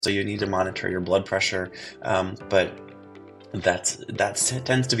So you need to monitor your blood pressure, but that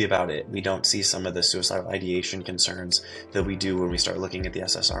tends to be about it. We don't see some of the suicidal ideation concerns that we do when we start looking at the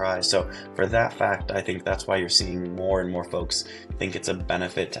SSRI. So for that fact, I think that's why you're seeing more and more folks think it's a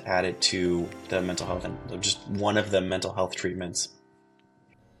benefit to add it to the mental health and just one of the mental health treatments.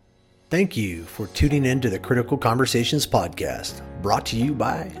 Thank you for tuning in to the Critical Conversations podcast, brought to you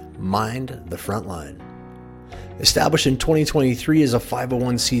by Mind the Frontline. Established in 2023 as a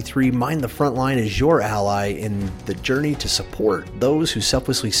 501c3, Mind the Frontline is your ally in the journey to support those who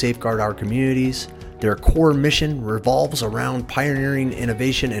selflessly safeguard our communities. Their core mission revolves around pioneering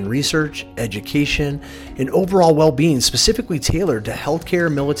innovation and research, education, and overall well-being specifically tailored to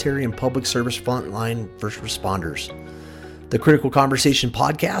healthcare, military, and public service frontline first responders. The Critical Conversation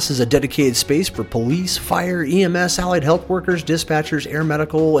podcast is a dedicated space for police, fire, EMS, allied health workers, dispatchers, air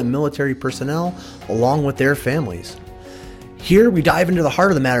medical, and military personnel, along with their families. Here, we dive into the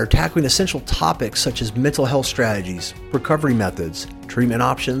heart of the matter, tackling essential topics such as mental health strategies, recovery methods, treatment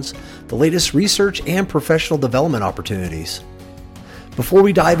options, the latest research, and professional development opportunities. Before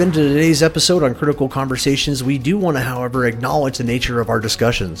we dive into today's episode on Critical Conversations, we do want to, however, acknowledge the nature of our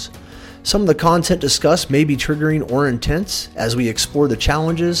discussions. Some of the content discussed may be triggering or intense as we explore the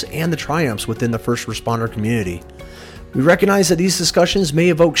challenges and the triumphs within the first responder community. We recognize that these discussions may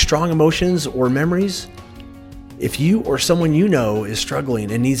evoke strong emotions or memories. If you or someone you know is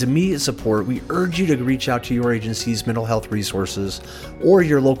struggling and needs immediate support, we urge you to reach out to your agency's mental health resources or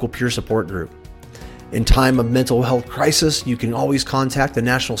your local peer support group. In time of mental health crisis, you can always contact the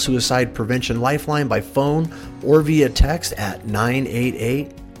National Suicide Prevention Lifeline by phone or via text at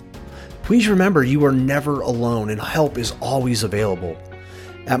 988. Please remember you are never alone and help is always available.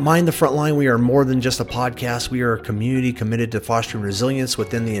 At Mind the Frontline, we are more than just a podcast. We are a community committed to fostering resilience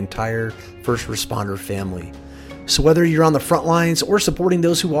within the entire first responder family. So whether you're on the front lines or supporting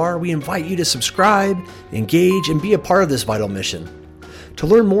those who are, we invite you to subscribe, engage, and be a part of this vital mission. To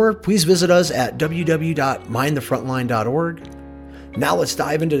learn more, please visit us at www.mindthefrontline.org. Now let's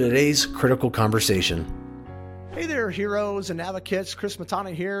dive into today's critical conversation. Hey there, heroes and advocates. Chris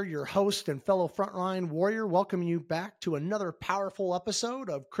Matana here, your host and fellow frontline warrior, welcoming you back to another powerful episode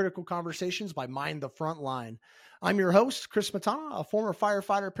of Critical Conversations by Mind the Frontline. I'm your host, Chris Matana, a former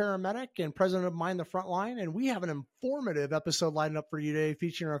firefighter, paramedic, and president of Mind the Frontline, and we have an informative episode lined up for you today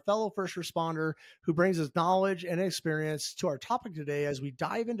featuring our fellow first responder who brings his knowledge and experience to our topic today as we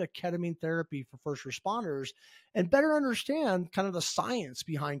dive into ketamine therapy for first responders and better understand kind of the science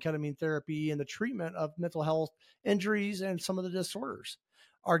behind ketamine therapy and the treatment of mental health injuries and some of the disorders.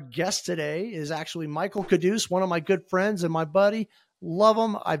 Our guest today is actually Michael Caduce, one of my good friends and my buddy. Love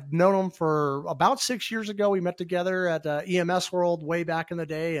him. I've known him for about 6 years ago. We met together at EMS World way back in the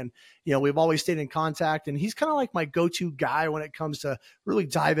day. And, you know, we've always stayed in contact. And he's kind of like my go-to guy when it comes to really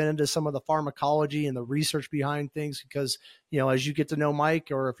diving into some of the pharmacology and the research behind things. Because, you know, as you get to know Mike,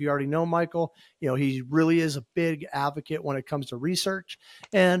 or if you already know Michael, you know, he really is a big advocate when it comes to research.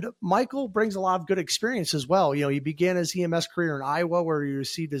 And Michael brings a lot of good experience as well. You know, he began his EMS career in Iowa, where he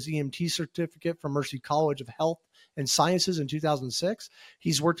received his EMT certificate from Mercy College of Health and Sciences in 2006.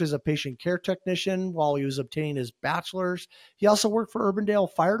 He's worked as a patient care technician while he was obtaining his bachelor's. He also worked for Urbandale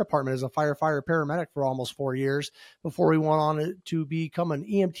Fire Department as a firefighter paramedic for almost 4 years before he went on to become an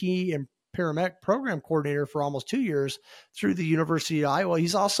EMT and paramedic program coordinator for almost 2 years through the University of Iowa.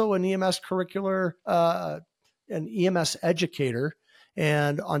 He's also an EMS curricular, an EMS educator.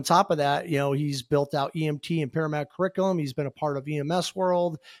 And on top of that, you know, he's built out EMT and paramedic curriculum. He's been a part of EMS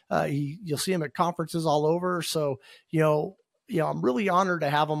World. You'll see him at conferences all over. So, I'm really honored to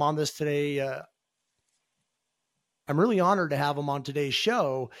have him on this today. I'm really honored to have him on today's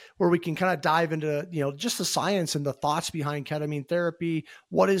show where we can kind of dive into, you know, just the science and the thoughts behind ketamine therapy.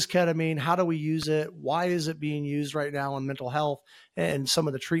 What is ketamine? How do we use it? Why is it being used right now in mental health and some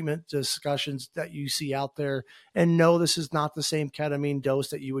of the treatment discussions that you see out there? And no, this is not the same ketamine dose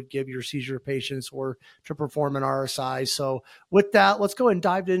that you would give your seizure patients or to perform an RSI. So with that, let's go and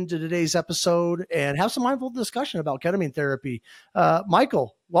dive into today's episode and have some mindful discussion about ketamine therapy.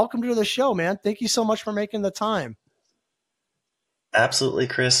 Michael, welcome to the show, man. Thank you so much for making the time. Absolutely,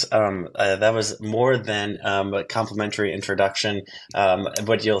 Chris. That was more than a complimentary introduction.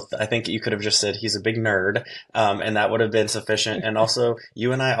 I think you could have just said he's a big nerd, and that would have been sufficient. And also,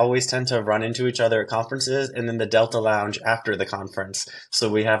 you and I always tend to run into each other at conferences and then the Delta Lounge after the conference. So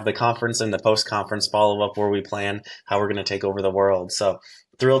we have the conference and the post-conference follow-up where we plan how we're going to take over the world. So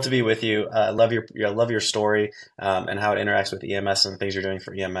thrilled to be with you. Love your story and how it interacts with EMS and things you're doing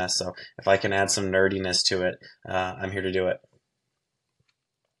for EMS. So if I can add some nerdiness to it, I'm here to do it.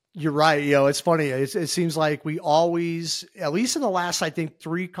 You're right. It's funny. It seems like we always, at least in the last, I think,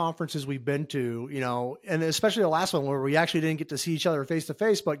 three conferences we've been to, and especially the last one where we actually didn't get to see each other face to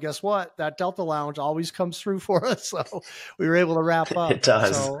face. But guess what? That Delta Lounge always comes through for us. So we were able to wrap It up.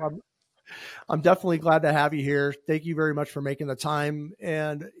 does. So I'm definitely glad to have you here. Thank you very much for making the time.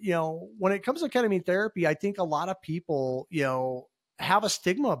 And, when it comes to ketamine therapy, I think a lot of people, have a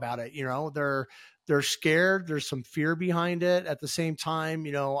stigma about it. They're scared. There's some fear behind it. At the same time,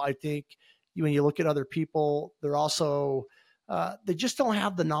 I think when you look at other people, they're also, they just don't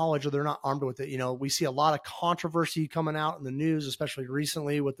have the knowledge or they're not armed with it. We see a lot of controversy coming out in the news, especially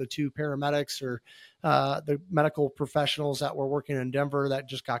recently with the two paramedics or the medical professionals that were working in Denver that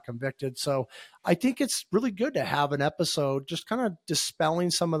just got convicted. So I think it's really good to have an episode just kind of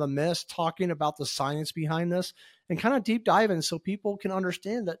dispelling some of the myths, talking about the science behind this and kind of deep diving so people can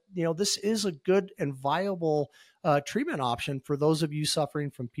understand that, this is a good and viable treatment option for those of you suffering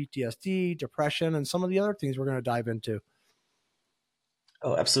from PTSD, depression, and some of the other things we're going to dive into.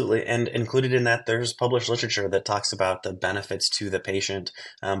 Oh, absolutely. And included in that, there's published literature that talks about the benefits to the patient,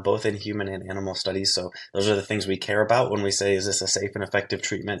 both in human and animal studies. So those are the things we care about when we say, is this a safe and effective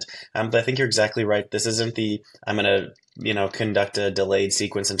treatment? But I think you're exactly right. This isn't I'm going to, conduct a delayed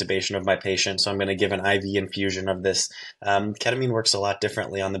sequence intubation of my patient. So I'm going to give an IV infusion of this. Ketamine works a lot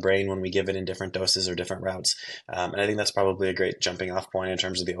differently on the brain when we give it in different doses or different routes. And I think that's probably a great jumping off point in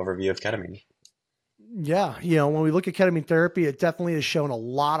terms of the overview of ketamine. Yeah, when we look at ketamine therapy, it definitely has shown a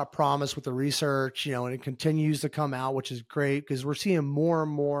lot of promise with the research, and it continues to come out, which is great because we're seeing more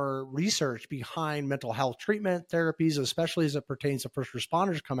and more research behind mental health treatment therapies, especially as it pertains to first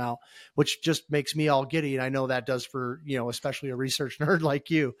responders come out, which just makes me all giddy. And I know that does for, especially a research nerd like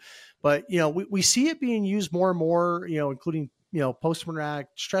you. But, we see it being used more and more, including post-traumatic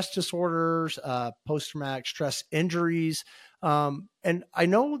stress disorders, post-traumatic stress injuries. And I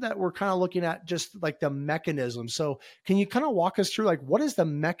know that we're kind of looking at just like the mechanism. So can you kind of walk us through like what is the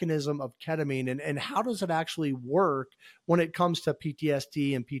mechanism of ketamine and how does it actually work when it comes to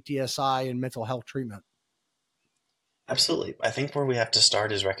PTSD and PTSI and mental health treatment? Absolutely. I think where we have to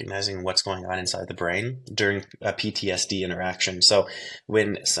start is recognizing what's going on inside the brain during a PTSD interaction. So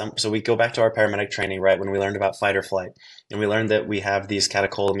we go back to our paramedic training, right? When we learned about fight or flight, and we learned that we have these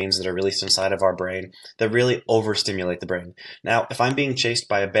catecholamines that are released inside of our brain that really overstimulate the brain. Now, if I'm being chased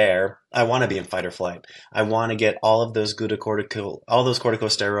by a bear, I want to be in fight or flight. I want to get all those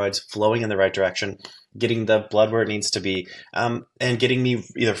corticosteroids flowing in the right direction, getting the blood where it needs to be, and getting me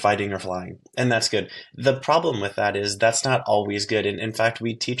either fighting or flying. And that's good. The problem with that is that's not always good. And in fact,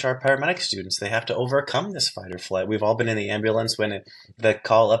 we teach our paramedic students they have to overcome this fight or flight. We've all been in the ambulance when the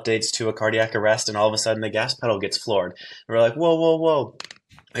call updates to a cardiac arrest and all of a sudden the gas pedal gets floored. And we're like, whoa, whoa, whoa.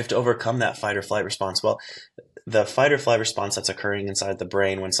 We have to overcome that fight or flight response. Well, the fight or flight response that's occurring inside the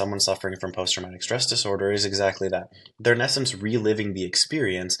brain when someone's suffering from post-traumatic stress disorder is exactly that. They're in essence reliving the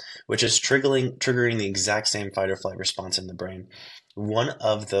experience, which is triggering the exact same fight or flight response in the brain. One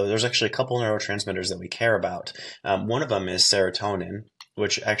of those, there's actually a couple neurotransmitters that we care about. One of them is serotonin,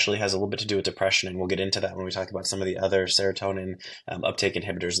 which actually has a little bit to do with depression, and we'll get into that when we talk about some of the other serotonin uptake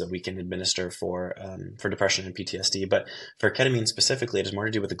inhibitors that we can administer for depression and PTSD. But for ketamine specifically, it has more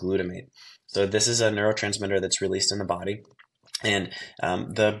to do with the glutamate. So this is a neurotransmitter that's released in the body. And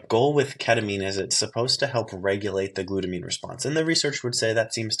the goal with ketamine is it's supposed to help regulate the glutamine response. And the research would say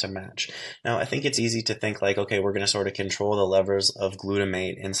that seems to match. Now, I think it's easy to think like, okay, we're going to sort of control the levels of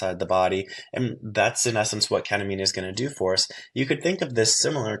glutamate inside the body. And that's in essence what ketamine is going to do for us. You could think of this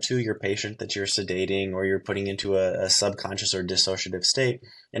similar to your patient that you're sedating or you're putting into a subconscious or dissociative state.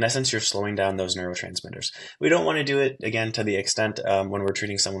 In essence, you're slowing down those neurotransmitters. We don't want to do it, again, to the extent when we're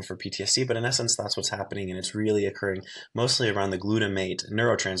treating someone for PTSD, but in essence, that's what's happening. And it's really occurring mostly around the glutamate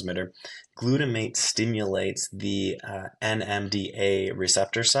neurotransmitter. Glutamate stimulates the NMDA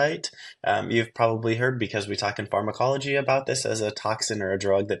receptor site. You've probably heard, because we talk in pharmacology about this as a toxin or a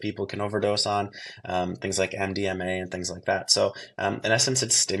drug that people can overdose on, things like MDMA and things like that. So in essence,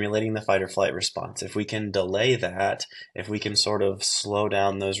 it's stimulating the fight or flight response. If we can delay that, if we can sort of slow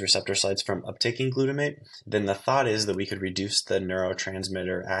down those receptor sites from uptaking glutamate, then the thought is that we could reduce the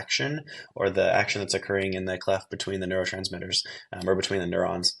neurotransmitter action or the action that's occurring in the cleft between the neurotransmitters or between the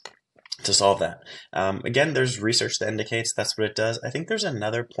neurons to solve that. Again, there's research that indicates that's what it does. I think there's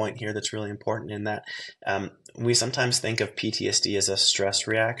another point here that's really important in that we sometimes think of PTSD as a stress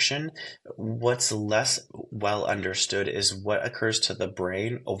reaction. What's less well understood is what occurs to the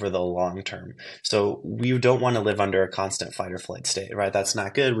brain over the long term. So we don't want to live under a constant fight or flight state, right? That's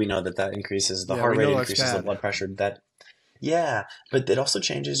not good. We know that increases the Yeah, heart we rate, know that's increases the bad. blood pressure. That Yeah, but it also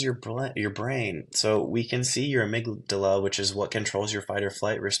changes your brain. So we can see your amygdala, which is what controls your fight or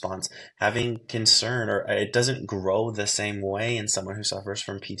flight response, having concern, or it doesn't grow the same way in someone who suffers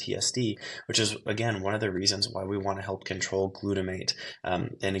from PTSD, which is again one of the reasons why we want to help control glutamate.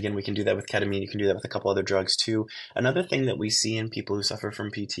 And again, we can do that with ketamine. You can do that with a couple other drugs too. Another thing that we see in people who suffer from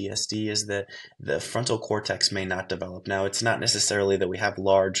PTSD is that the frontal cortex may not develop. Now, it's not necessarily that we have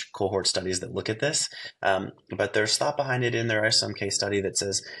large cohort studies that look at this, but there's thought behind it, and there is some case study that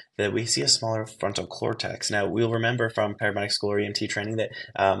says that we see a smaller frontal cortex. Now, we'll remember from paramedic school or EMT training that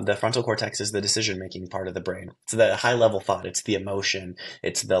the frontal cortex is the decision-making part of the brain. It's the high-level thought, it's the emotion,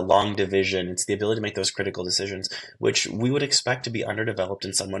 it's the long division, it's the ability to make those critical decisions, which we would expect to be underdeveloped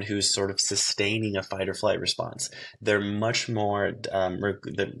in someone who's sort of sustaining a fight or flight response. They're much more,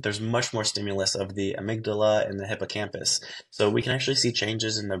 there's much more stimulus of the amygdala and the hippocampus. So we can actually see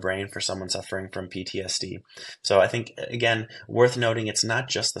changes in the brain for someone suffering from PTSD. So I think, again, worth noting, it's not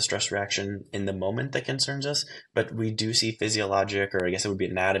just the stress reaction in the moment that concerns us, but we do see physiologic, or I guess it would be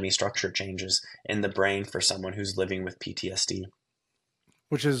anatomy structure changes in the brain for someone who's living with PTSD.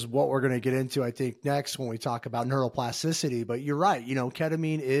 Which is what we're going to get into, I think, next when we talk about neuroplasticity. But you're right.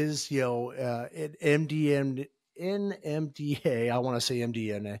 Ketamine is, NMDA, I want to say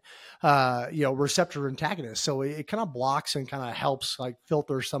MDNA, receptor antagonist. So it kind of blocks and kind of helps like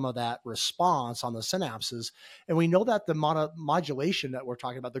filter some of that response on the synapses. And we know that the modulation that we're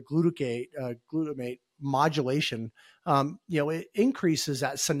talking about, the glutamate modulation, it increases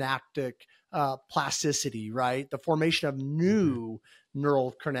that synaptic plasticity, right? The formation of new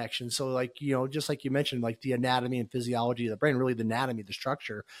neural connections. So just like you mentioned, like the anatomy and physiology of the brain, really the anatomy, the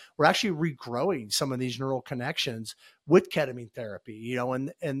structure, we're actually regrowing some of these neural connections with ketamine therapy,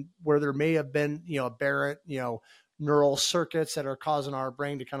 and where there may have been, aberrant, neural circuits that are causing our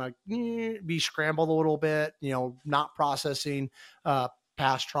brain to kind of be scrambled a little bit, not processing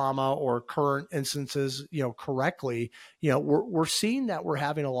past trauma or current instances, correctly, we're seeing that we're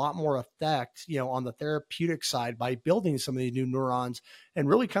having a lot more effect, on the therapeutic side by building some of these new neurons and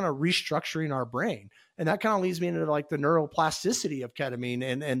really kind of restructuring our brain. And that kind of leads me into like the neuroplasticity of ketamine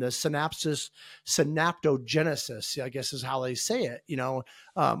and the synaptogenesis, I guess is how they say it.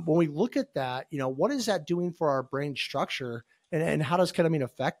 When we look at that, what is that doing for our brain structure, and how does ketamine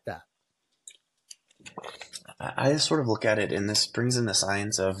affect that? I sort of look at it, and this brings in the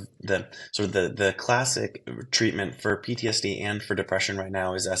science of the sort of the classic treatment for PTSD and for depression right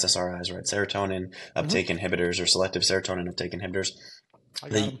now is SSRIs, right? Serotonin uptake inhibitors or selective serotonin uptake inhibitors. I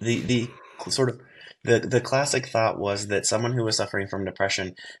got The them. the the sort of the classic thought was that someone who was suffering from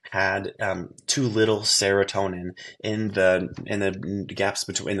depression had too little serotonin in the gaps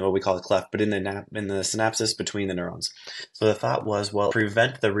between what we call a cleft, but in the synapses between the neurons. So the thought was, well,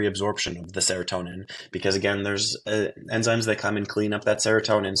 prevent the reabsorption of the serotonin, because again, there's enzymes that come and clean up that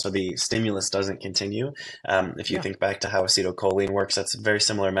serotonin, so the stimulus doesn't continue. If you Yeah. think back to how acetylcholine works, that's a very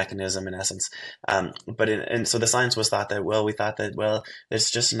similar mechanism in essence. And so the science was thought that, well, we thought that, well, there's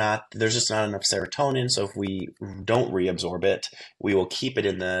just not enough serotonin. So if we don't reabsorb it, we will keep it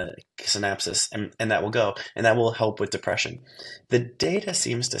in the synapses, and that will go, and that will help with depression. The data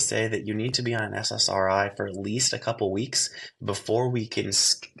seems to say that you need to be on an SSRI for at least a couple weeks before we can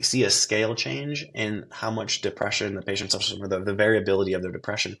see a scale change in how much depression the patient suffers from, or the variability of their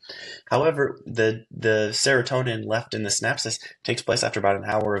depression. However, the serotonin left in the synapses takes place after about an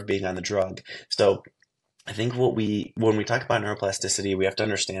hour of being on the drug. So I think when we talk about neuroplasticity, we have to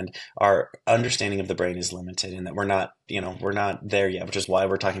understand our understanding of the brain is limited, and that we're not there yet, which is why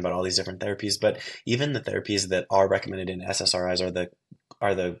we're talking about all these different therapies. But even the therapies that are recommended in SSRIs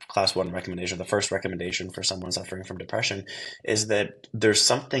are the class one recommendation, the first recommendation for someone suffering from depression, is that there's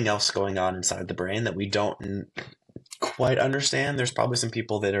something else going on inside the brain that we don't quite understand. There's probably some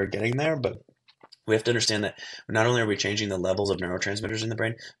people that are getting there, but we have to understand that not only are we changing the levels of neurotransmitters in the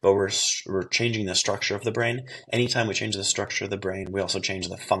brain, but we're changing the structure of the brain. Anytime we change the structure of the brain, we also change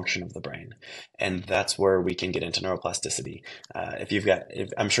the function of the brain, and that's where we can get into neuroplasticity.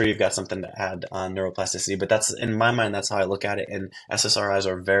 I'm sure you've got something to add on neuroplasticity, but that's, in my mind, that's how I look at it. And SSRIs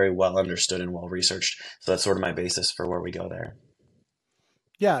are very well understood and well researched, so that's sort of my basis for where we go there.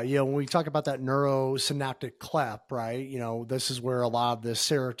 Yeah, when we talk about that neurosynaptic cleft, right? This is where a lot of the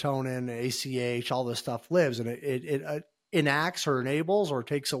serotonin, ACH, all this stuff lives, and it enacts or enables or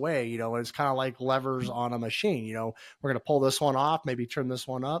takes away. It's kind of like levers on a machine. We're going to pull this one off, maybe turn this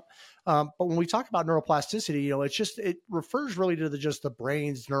one up. But when we talk about neuroplasticity, it refers really to just the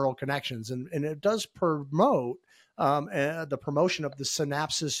brain's neural connections, and it does promote the promotion of the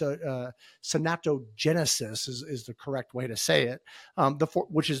synaptogenesis is the correct way to say it,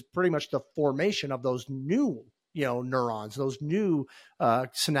 which is pretty much the formation of those new neurons, those new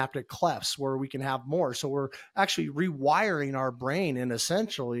synaptic clefts where we can have more. So we're actually rewiring our brain and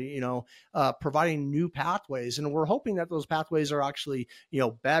essentially, providing new pathways. And we're hoping that those pathways are actually,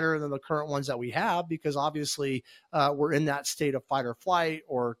 better than the current ones that we have, because obviously we're in that state of fight or flight,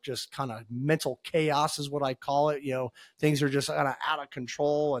 or just kind of mental chaos is what I call it. Things are just kind of out of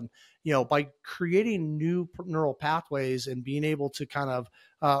control. And, by creating new neural pathways and being able to kind of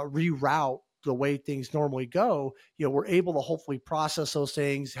reroute the way things normally go, we're able to hopefully process those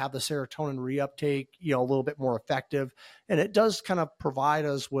things, have the serotonin reuptake, a little bit more effective. And it does kind of provide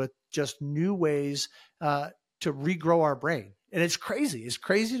us with just new ways to regrow our brain. And it's crazy. It's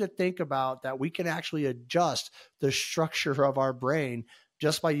crazy to think about that we can actually adjust the structure of our brain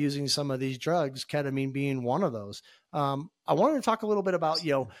just by using some of these drugs, ketamine being one of those. I wanted to talk a little bit about,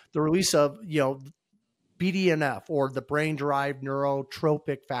 the release of, BDNF, or the brain derived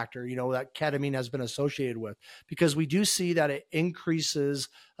neurotropic factor, that ketamine has been associated with, because we do see that it increases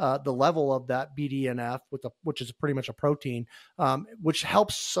the level of that BDNF, which is pretty much a protein, which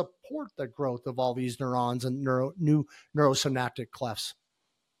helps support the growth of all these neurons and new neurosynaptic clefts.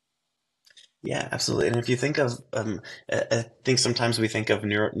 Yeah, absolutely. And if you think of, I think sometimes we think of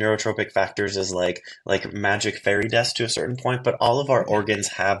neurotropic factors as like magic fairy dust to a certain point, but all of our organs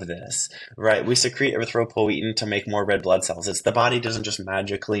have this, right? We secrete erythropoietin to make more red blood cells. It's the body doesn't just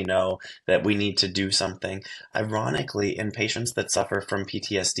magically know that we need to do something. Ironically, in patients that suffer from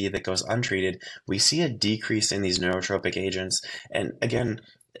PTSD that goes untreated, we see a decrease in these neurotropic agents. And again,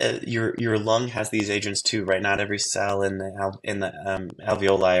 your lung has these agents too, right? Not every cell in the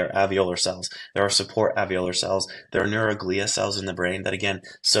alveoli or alveolar cells. There are support alveolar cells. There are neuroglia cells in the brain that again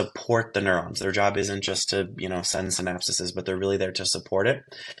support the neurons. Their job isn't just to send synapses, but they're really there to support it.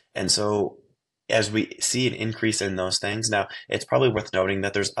 And so as we see an increase in those things, now it's probably worth noting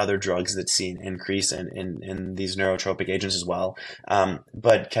that there's other drugs that see an increase in these neurotropic agents as well.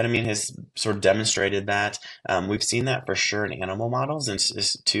 But ketamine has sort of demonstrated that. We've seen that for sure in animal models and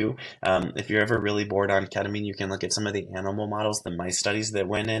too. If you're ever really bored on ketamine, you can look at some of the animal models, the mice studies that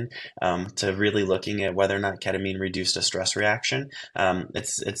went in to really looking at whether or not ketamine reduced a stress reaction.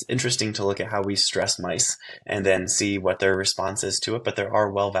 It's interesting to look at how we stress mice and then see what their response is to it. But there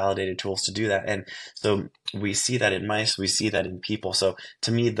are well-validated tools to do that. And so we see that in mice, we see that in people. So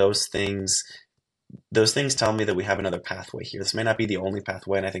to me, those things tell me that we have another pathway here. This may not be the only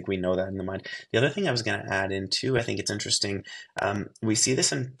pathway, and I think we know that in the mind. The other thing I was going to add in too, I think it's interesting. We see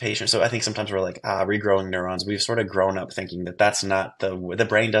this in patients. So I think sometimes we're like, regrowing neurons. We've sort of grown up thinking that that's not the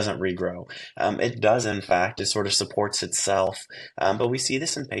brain doesn't regrow. It does, in fact. It sort of supports itself. But we see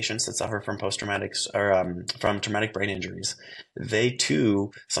this in patients that suffer from post-traumatic or from traumatic brain injuries. They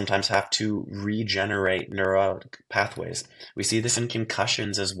too sometimes have to regenerate neural pathways. We see this in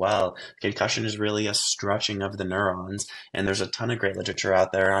concussions as well. Concussion is really a stretching of the neurons, and there's a ton of great literature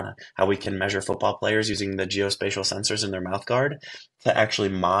out there on how we can measure football players using the geospatial sensors in their mouth guard to actually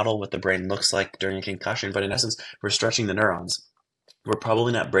model what the brain looks like during a concussion. But in essence, we're stretching the neurons. We're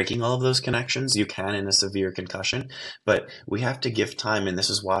probably not breaking all of those connections. You can in a severe concussion, but we have to give time. And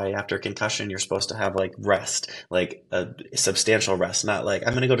this is why after concussion, you're supposed to have like rest, like a substantial rest, not like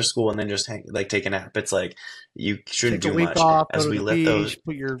I'm going to go to school and then just take a nap. It's like you shouldn't Take a do week much off, go as to we the let those.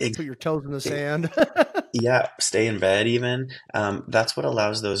 beach, put your toes in the sand. Yeah, stay in bed even. That's what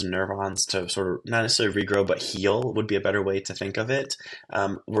allows those neurons to sort of not necessarily regrow, but heal would be a better way to think of it.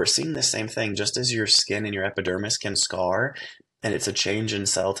 We're seeing the same thing, just as your skin and your epidermis can scar, and it's a change in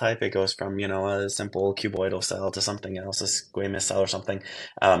cell type. It goes from, a simple cuboidal cell to something else, a squamous cell or something.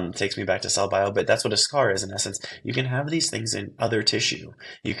 Takes me back to cell bio, but that's what a scar is in essence. You can have these things in other tissue.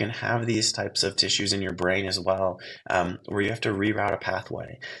 You can have these types of tissues in your brain as well, where you have to reroute a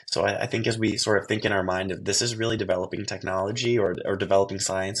pathway. So I think as we sort of think in our mind of this is really developing technology or developing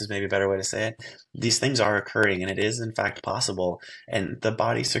science is maybe a better way to say it, these things are occurring and it is in fact possible. And the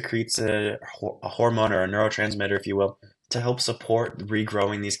body secretes a hormone or a neurotransmitter, if you will, to help support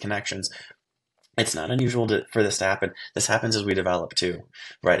regrowing these connections. It's not unusual for this to happen. This happens as we develop too,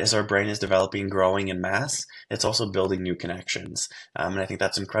 right? As our brain is developing, growing in mass, it's also building new connections. And I think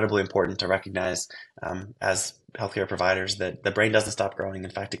that's incredibly important to recognize as healthcare providers that the brain doesn't stop growing.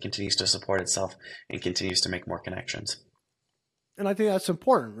 In fact, it continues to support itself and continues to make more connections. And I think that's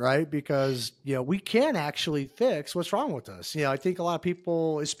important, right? Because, we can actually fix what's wrong with us. I think a lot of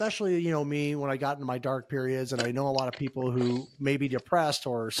people, especially, me, when I got into my dark periods, and I know a lot of people who may be depressed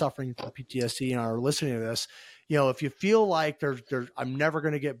or suffering from PTSD and are listening to this, if you feel like I'm never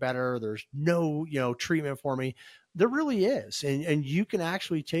going to get better, there's no, treatment for me, There really is. And you can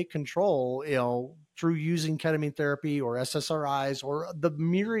actually take control, through using ketamine therapy or SSRIs or the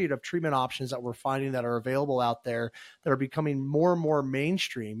myriad of treatment options that we're finding that are available out there that are becoming more and more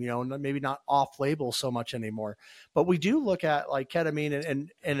mainstream, maybe not off label so much anymore. But we do look at like ketamine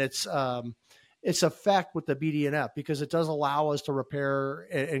and its effect with the BDNF, because it does allow us to repair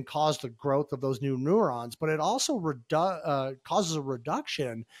and cause the growth of those new neurons, but it also causes a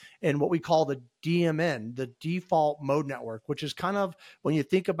reduction in what we call the DMN, the default mode network, which is kind of when you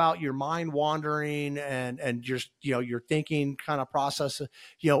think about your mind wandering and just, your thinking kind of process,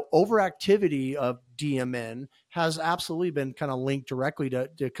 overactivity of DMN has absolutely been kind of linked directly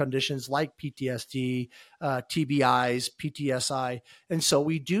to conditions like PTSD, TBIs, PTSI. And so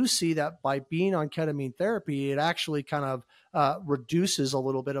we do see that by being on ketamine therapy, it actually kind of reduces a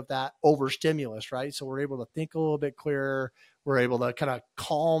little bit of that overstimulus, right? So we're able to think a little bit clearer. We're able to kind of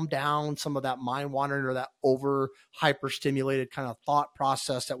calm down some of that mind wandering or that over hyperstimulated kind of thought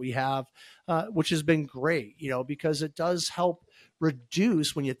process that we have, which has been great, because it does help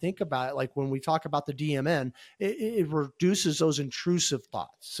reduce, when you think about it, like when we talk about the DMN, it reduces those intrusive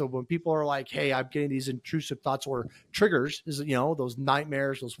thoughts. So when people are like, hey, I'm getting these intrusive thoughts or triggers, is, those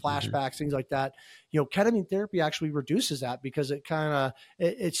nightmares, those flashbacks, things like that, ketamine therapy actually reduces that, because it kind of,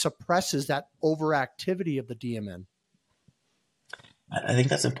 it suppresses that overactivity of the DMN. I think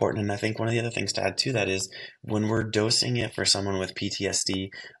that's important. And I think one of the other things to add to that is when we're dosing it for someone with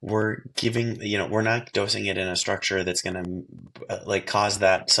PTSD, we're giving, we're not dosing it in a structure that's going to like cause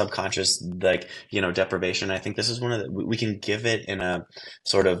that subconscious, like, deprivation. I think this is one of the, we can give it in a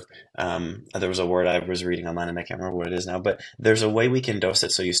sort of, there was a word I was reading online and I can't remember what it is now, but there's a way we can dose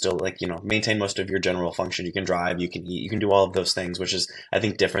it so you still like, maintain most of your general function. You can drive, you can eat, you can do all of those things, which is, I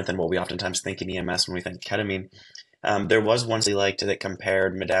think, different than what we oftentimes think in EMS when we think ketamine. There was one study liked that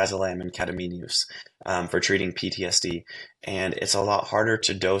compared midazolam and ketamine use for treating PTSD, and it's a lot harder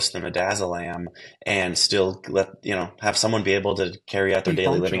to dose the midazolam and still have someone be able to carry out their Be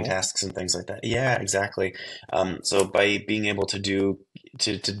daily living functional. tasks and things like that. Yeah, exactly. So by being able to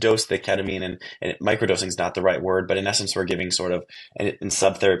dose the ketamine and microdosing is not the right word, but in essence we're giving sort of and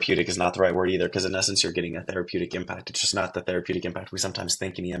subtherapeutic is not the right word either, because in essence you're getting a therapeutic impact. It's just not the therapeutic impact we sometimes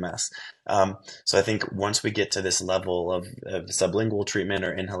think in EMS. So I think once we get to this level of sublingual treatment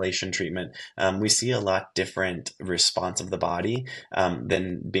or inhalation treatment, we see a lot different response of the body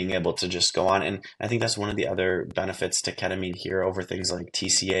than being able to just go on. And I think that's one of the other benefits to ketamine here over things like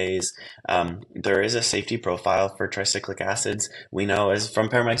TCAs. There is a safety profile for tricyclic acids. We know as from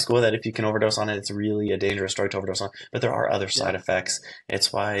paramedic school that if you can overdose on it, it's really a dangerous drug to overdose on. But there are other side effects.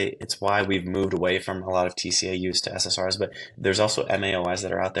 It's why we've moved away from a lot of TCA use to SSRIs. But there's also MAOIs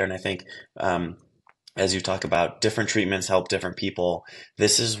that are out there, and I think as you talk about different treatments help different people,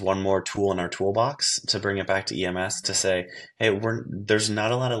 this is one more tool in our toolbox to bring it back to EMS to say, hey, there's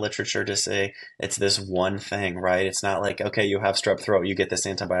not a lot of literature to say it's this one thing, right? It's not like, okay, you have strep throat, you get this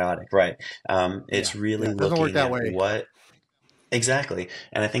antibiotic, right? Yeah. It's really Yeah. It doesn't work looking that at way. what. Exactly.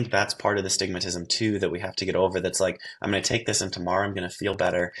 And I think that's part of the stigmatism too that we have to get over. That's like, I'm going to take this and tomorrow I'm going to feel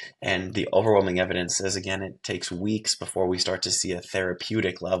better. And the overwhelming evidence says, again, it takes weeks before we start to see a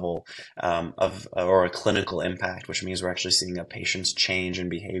therapeutic level or a clinical impact, which means we're actually seeing a patient's change in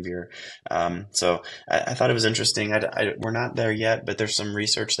behavior. So I thought it was interesting. We're not there yet, but there's some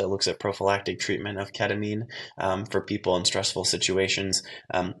research that looks at prophylactic treatment of ketamine for people in stressful situations.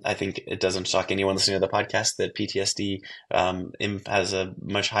 I think it doesn't shock anyone listening to the podcast that PTSD has a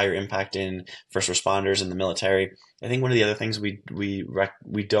much higher impact in first responders and the military. I think one of the other things we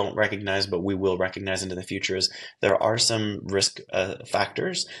don't recognize, but we will recognize into the future is there are some risk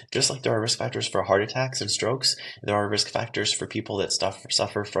factors, just like there are risk factors for heart attacks and strokes. There are risk factors for people that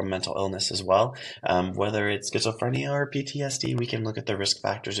suffer from mental illness as well. Whether it's schizophrenia or PTSD, we can look at the risk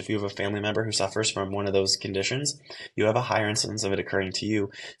factors. If you have a family member who suffers from one of those conditions, you have a higher incidence of it occurring to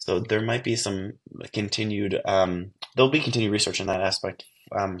you. So there might be some continued there'll be continued research in that aspect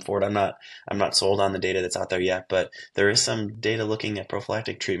for it. I'm not sold on the data that's out there yet, but there is some data looking at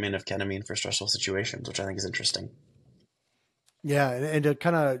prophylactic treatment of ketamine for stressful situations, which I think is interesting. Yeah. And to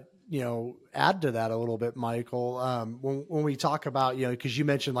kind of, add to that a little bit, Michael, when we talk about, cause you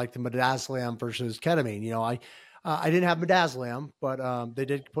mentioned like the midazolam versus ketamine, I didn't have midazolam, but they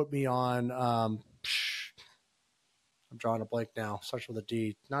did put me on, I'm drawing a blank now. Starts with a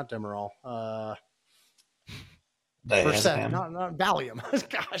D, not Demerol. Versed, Diazepam? not Valium.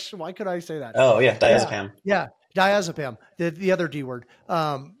 Gosh, why could I say that? Oh yeah, Yeah, diazepam. yeah, diazepam, the other D word.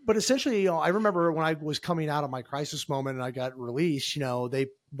 But essentially, I remember when I was coming out of my crisis moment and I got released.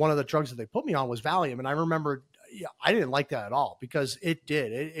 One of the drugs that they put me on was Valium, and I remember, yeah, I didn't like that at all because it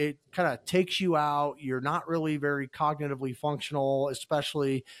kind of takes you out. You're not really very cognitively functional,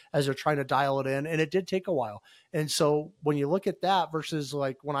 especially as they're trying to dial it in. And it did take a while. And so when you look at that versus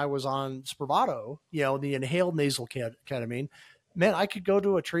like when I was on Spravato, the inhaled nasal ketamine, man, I could go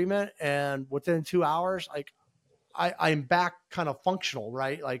to a treatment and within 2 hours, like I'm back kind of functional,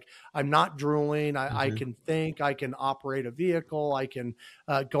 right? Like I'm not drooling. I Hmm. can think, I can operate a vehicle, I can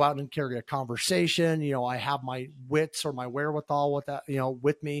go out and carry a conversation. I have my wits or my wherewithal with that,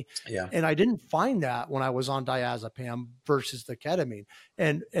 with me. Yeah. And I didn't find that when I was on diazepam versus the ketamine.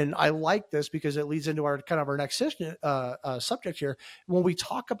 And I like this because it leads into our kind of our next subject here. When we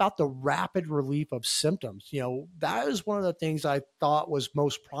talk about the rapid relief of symptoms, that is one of the things I thought was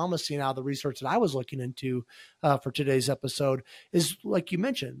most promising out of the research that I was looking into for today's episode is like you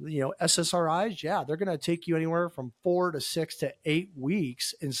mentioned, SSRIs, yeah, they're going to take you anywhere from 4 to 6 to 8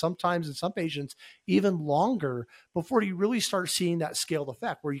 weeks, and sometimes in some patients, even longer before you really start seeing that scaled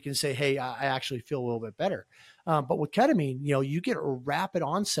effect where you can say, hey, I actually feel a little bit better. But with ketamine, you get a rapid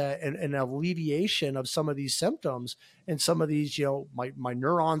onset and alleviation of some of these symptoms. And some of these, my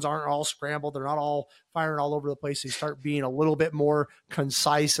neurons aren't all scrambled. They're not all firing all over the place. They start being a little bit more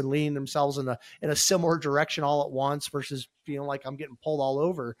concise and leaning themselves in a similar direction all at once versus feeling like I'm getting pulled all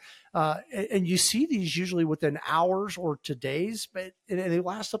over. And you see these usually within hours or to days, but and they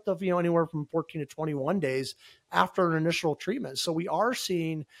last up to anywhere from 14 to 21 days after an initial treatment. So we are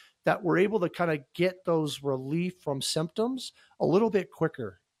seeing that we're able to kind of get those relief from symptoms a little bit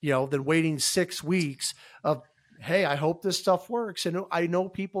quicker, than waiting 6 weeks of, hey, I hope this stuff works. And I know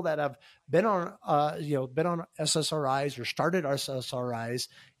people that have been on, been on SSRIs or started SSRIs,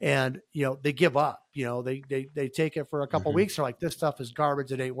 and they give up. They take it for a couple of Hmm. weeks. They're like, this stuff is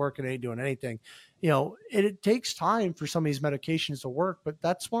garbage. It ain't working. It ain't doing anything. It takes time for some of these medications to work. But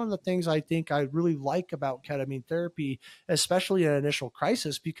that's one of the things I think I really like about ketamine therapy, especially in an initial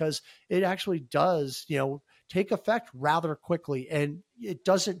crisis, because it actually does, take effect rather quickly, and it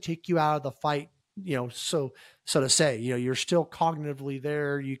doesn't take you out of the fight so to say, you're still cognitively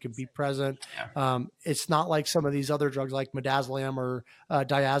there. You can be present. Yeah. It's not like some of these other drugs like midazolam or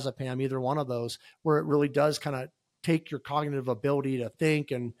diazepam, either one of those, where it really does kind of take your cognitive ability to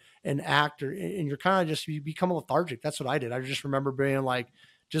think and act, and you're kind of just, you become lethargic. That's what I did. I just remember being like,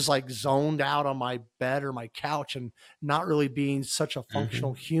 just like zoned out on my bed or my couch and not really being such a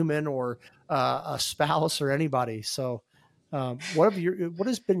functional Hmm. human or a spouse or anybody. So, what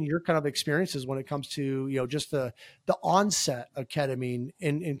has been your kind of experiences when it comes to just the onset of ketamine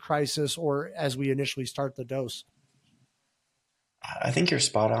in crisis or as we initially start the dose? I think you're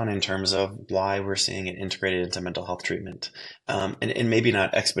spot on in terms of why we're seeing it integrated into mental health treatment. And maybe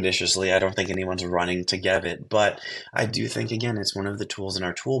not expeditiously. I don't think anyone's running to get it, but I do think, again, it's one of the tools in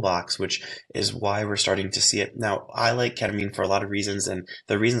our toolbox, which is why we're starting to see it. Now, I like ketamine for a lot of reasons, and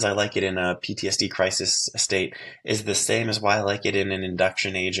the reasons I like it in a PTSD crisis state is the same as why I like it in an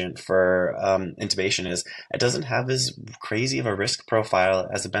induction agent for intubation is it doesn't have as crazy of a risk profile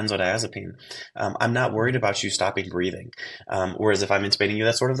as a benzodiazepine. I'm not worried Mhm. about you stopping breathing. Whereas if I'm intubating you,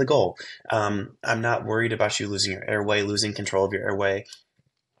 that's sort of the goal. I'm not worried about you losing your airway, losing control of your airway.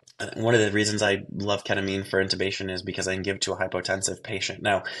 One of the reasons I love ketamine for intubation is because I can give to a hypotensive patient.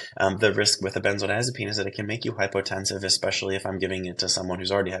 Now, the risk with a benzodiazepine is that it can make you hypotensive, especially if I'm giving it to someone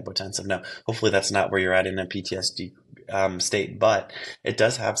who's already hypotensive. Now, hopefully that's not where you're at in a PTSD state, but it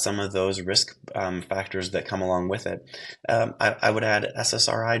does have some of those risk factors that come along with it. I would add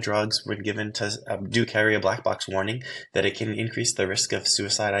SSRI drugs when given to do carry a black box warning that it can increase the risk of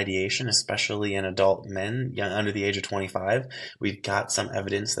suicide ideation, especially in adult men young under the age of 25. We've got some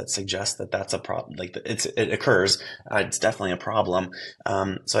evidence that suggests that that's a problem. Like it occurs. It's definitely a problem.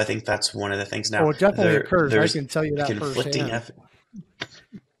 So I think that's one of the things. Now Oh, it definitely occurs. I there's can tell you that conflicting firsthand.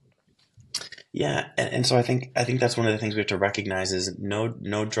 yeah, and so I think that's one of the things we have to recognize is no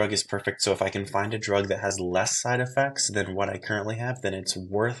drug is perfect. So if I can find a drug that has less side effects than what I currently have, then it's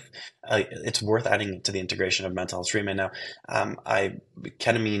worth adding it to the integration of mental health treatment. Now, I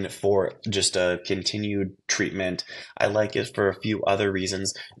ketamine for just a continued treatment. I like it for a few other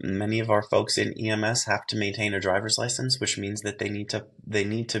reasons. Many of our folks in EMS have to maintain a driver's license, which means that they need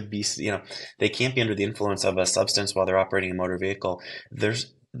to be they can't be under the influence of a substance while they're operating a motor vehicle.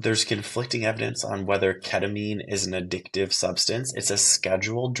 There's conflicting evidence on whether ketamine is an addictive substance. It's a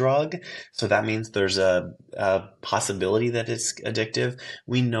scheduled drug, so that means there's a possibility that it's addictive.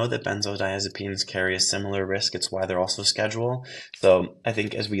 We know that benzodiazepines carry a similar risk. It's why they're also scheduled. So I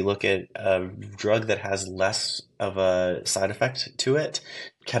think as we look at a drug that has less of a side effect to it,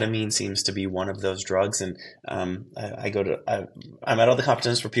 ketamine seems to be one of those drugs, and I'm at all the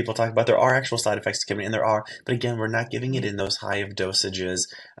competitions where people talk about there are actual side effects to ketamine, and there are, but again, we're not giving it in those high of dosages.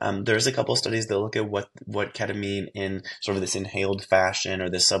 There's a couple of studies that look at what ketamine in sort of this inhaled fashion or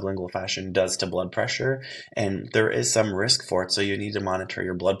this sublingual fashion does to blood pressure, and there is some risk for it, so you need to monitor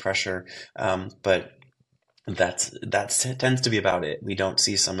your blood pressure. But that tends to be about it. We don't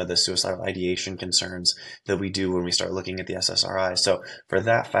see some of the suicidal ideation concerns that we do when we start looking at the SSRI. So for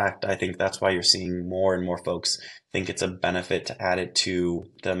that fact, I think that's why you're seeing more and more folks think it's a benefit to add it to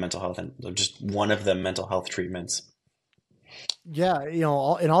the mental health and just one of the mental health treatments. Yeah,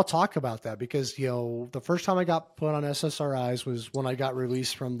 and I'll talk about that because, the first time I got put on SSRIs was when I got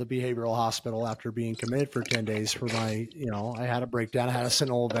released from the behavioral hospital after being committed for 10 days for I had a breakdown, I had a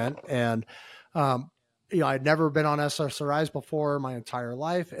sentinel event. And, um, I'd never been on SSRIs before my entire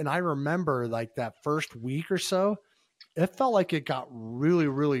life. And I remember like that first week or so, it felt like it got really,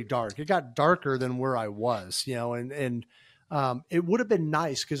 really dark. It got darker than where I was, and it would have been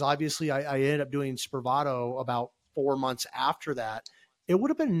nice because obviously I ended up doing Spravato about 4 months after that. It would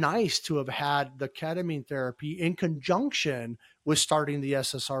have been nice to have had the ketamine therapy in conjunction with starting the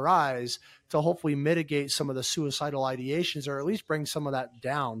SSRIs to hopefully mitigate some of the suicidal ideations or at least bring some of that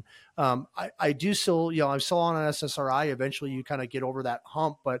down. I do still, I'm still on an SSRI. Eventually, you kind of get over that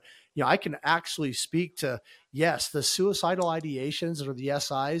hump, but I can actually speak to yes, the suicidal ideations or the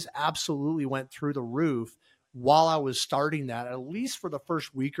SIs absolutely went through the roof while I was starting that, at least for the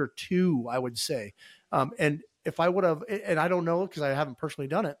first week or two, I would say. And if I would have, and I don't know because I haven't personally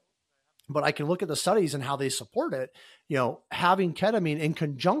done it, but I can look at the studies and how they support it. Having ketamine in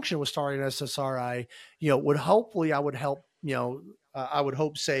conjunction with starting SSRI, would hopefully I would help, I would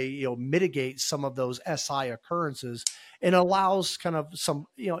hope say, mitigate some of those SI occurrences and allows kind of some,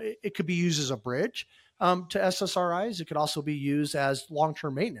 it could be used as a bridge to SSRIs. It could also be used as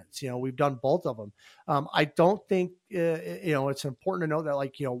long-term maintenance. We've done both of them. I don't think, it's important to know that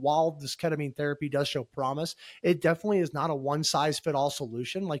like, while this ketamine therapy does show promise, it definitely is not a one size fit all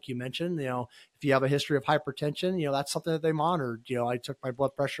solution. Like you mentioned, if you have a history of hypertension, that's something that they monitored. I took my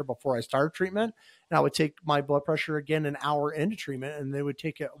blood pressure before I started treatment, and I would take my blood pressure again an hour into treatment, and they would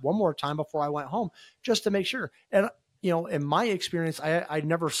take it one more time before I went home just to make sure. And in my experience, I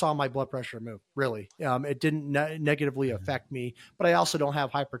never saw my blood pressure move really. It didn't negatively affect me, but I also don't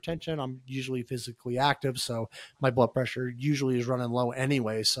have hypertension. I'm usually physically active. So my blood pressure usually is running low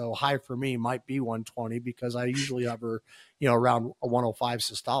anyway. So high for me might be 120 because I usually hover, around a 105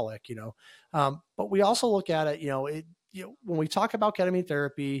 systolic, but we also look at it, when we talk about ketamine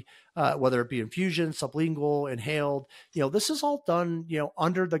therapy, whether it be infusion, sublingual, inhaled, this is all done,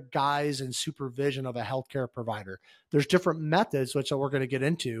 under the guise and supervision of a healthcare provider. There's different methods, which we're going to get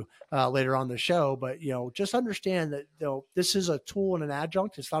into later on the show, but just understand that this is a tool and an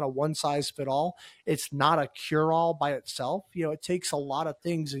adjunct. It's not a one size fit all. It's not a cure all by itself. It takes a lot of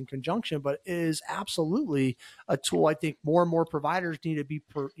things in conjunction, but it is absolutely a tool. I think more and more providers need to be,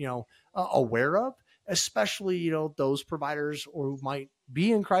 aware of, especially those providers or who might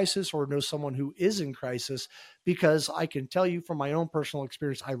be in crisis or know someone who is in crisis, because I can tell you from my own personal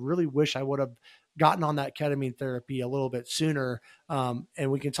experience, I really wish I would have gotten on that ketamine therapy a little bit sooner. And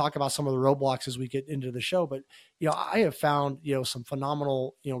we can talk about some of the roadblocks as we get into the show, but I have found some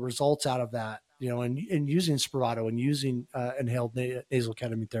phenomenal results out of that, in using Spravato and using inhaled nasal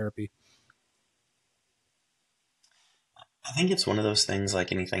ketamine therapy. I think it's one of those things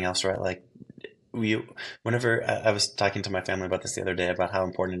like anything else, right? Like we whenever I was talking to my family about this the other day about how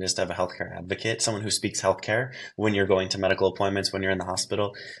important it is to have a healthcare advocate, someone who speaks healthcare when you're going to medical appointments, when you're in the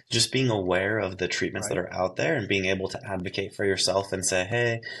hospital, just being aware of the treatments that Right. are out there and being able to advocate for yourself and say,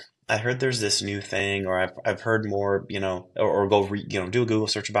 hey, I heard there's this new thing, or I've heard more, or go read, do a Google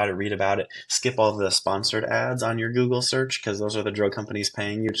search about it, read about it, skip all the sponsored ads on your Google search because those are the drug companies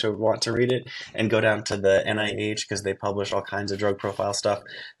paying you to want to read it, and go down to the NIH because they publish all kinds of drug profile stuff.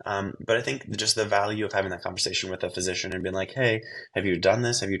 But I think just the value of having that conversation with a physician and being like, hey, have you done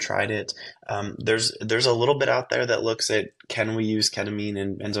this? Have you tried it? There's a little bit out there that looks at can we use ketamine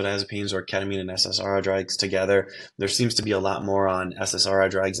and benzodiazepines or ketamine and SSRI drugs together. There seems to be a lot more on SSRI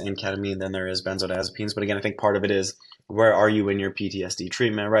drugs and ketamine than there is benzodiazepines. But again, I think part of it is where are you in your PTSD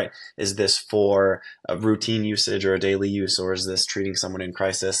treatment, right? Is this for a routine usage or a daily use, or is this treating someone in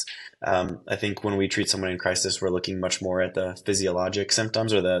crisis? I think when we treat someone in crisis, we're looking much more at the physiologic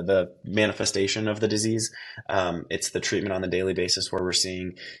symptoms or the manifestation of the disease. It's the treatment on the daily basis where we're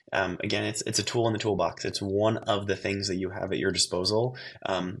seeing, again, it's a tool in the toolbox. It's one of the things that you have at your disposal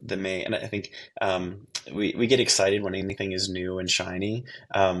and I think we get excited when anything is new and shiny.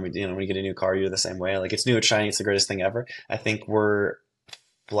 When you get a new car, you're the same way. Like it's new, it's shiny, it's the greatest thing ever. I think we're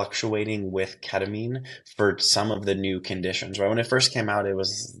fluctuating with ketamine for some of the new conditions, right? When it first came out, it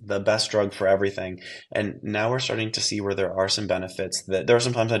was the best drug for everything. And now we're starting to see where there are some benefits that there are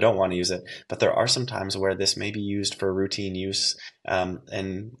some times I don't want to use it, but there are some times where this may be used for routine use.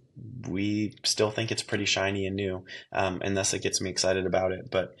 And we still think it's pretty shiny and new, and thus it gets me excited about it.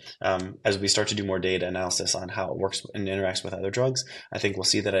 But as we start to do more data analysis on how it works and interacts with other drugs, I think we'll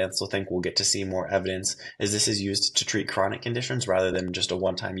see that. I also think we'll get to see more evidence as this is used to treat chronic conditions rather than just a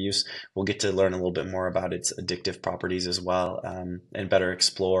one-time use. We'll get to learn a little bit more about its addictive properties as well, and better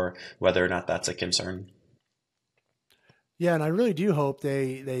explore whether or not that's a concern. Yeah, and I really do hope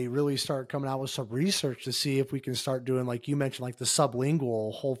they really start coming out with some research to see if we can start doing, like you mentioned, like the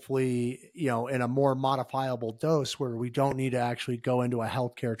sublingual, hopefully, in a more modifiable dose where we don't need to actually go into a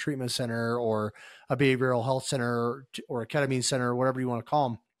healthcare treatment center or a behavioral health center or a ketamine center or whatever you want to call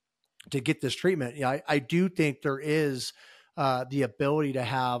them to get this treatment. Yeah, I do think there is the ability to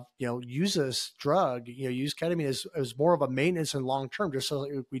have, use this drug, use ketamine as more of a maintenance and long term, just so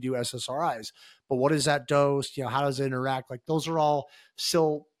like we do SSRIs. But what is that dose? How does it interact? Like those are all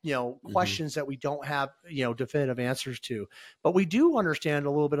still, Hmm. questions that we don't have, definitive answers to. But we do understand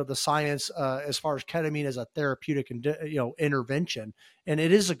a little bit of the science as far as ketamine as a therapeutic, intervention, and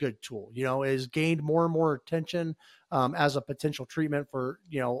it is a good tool. It has gained more and more attention as a potential treatment for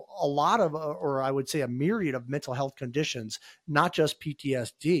a lot of or I would say a myriad of mental health conditions, not just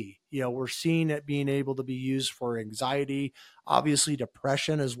PTSD. We're seeing it being able to be used for anxiety, obviously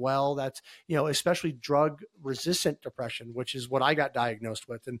depression as well. That's especially drug resistant depression, which is what I got diagnosed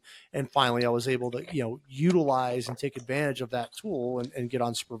with, and finally I was able to utilize and take advantage of that tool and get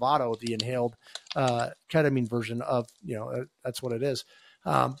on Spravato, the inhaled ketamine version of that's what it is.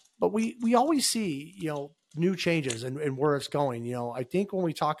 But we always see new changes and where it's going. I think when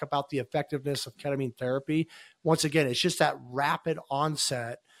we talk about the effectiveness of ketamine therapy, once again, it's just that rapid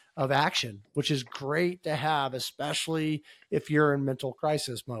onset of action, which is great to have, especially if you're in mental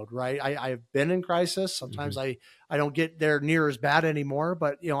crisis mode, right? I've been in crisis. Sometimes Hmm. I don't get there near as bad anymore,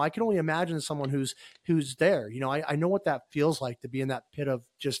 but I can only imagine someone who's there. I know what that feels like to be in that pit of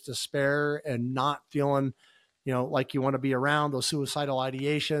just despair and not feeling like you want to be around. Those suicidal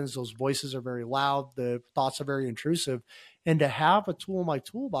ideations, those voices are very loud, the thoughts are very intrusive. And to have a tool in my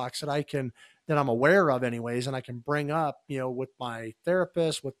toolbox that I'm aware of anyways, and I can bring up, with my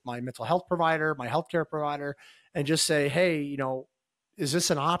therapist, with my mental health provider, my healthcare provider, and just say, hey, is this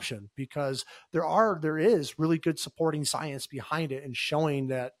an option? Because there is really good supporting science behind it and showing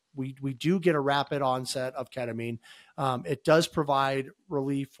that we do get a rapid onset of ketamine. It does provide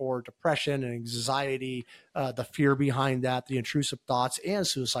relief for depression and anxiety, the fear behind that, the intrusive thoughts, and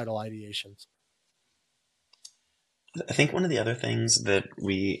suicidal ideations. I think one of the other,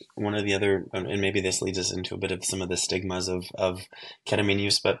 and maybe this leads us into a bit of some of the stigmas of ketamine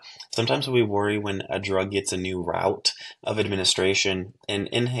use, but sometimes we worry when a drug gets a new route of administration, and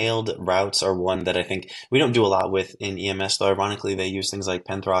inhaled routes are one that I think we don't do a lot with in EMS, though ironically they use things like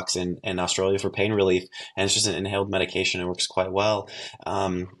Penthrox in Australia for pain relief, and it's just an inhaled medication. It works quite well.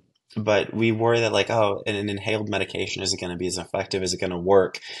 Um, but we worry that like, oh, an inhaled medication, is it going to be as effective? Is it going to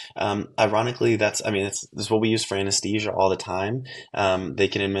work? Ironically, that's what we use for anesthesia all the time. They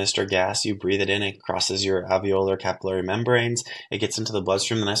can administer gas, you breathe it in, it crosses your alveolar capillary membranes, it gets into the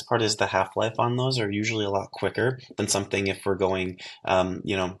bloodstream. The nice part is the half-life on those are usually a lot quicker than something if we're going,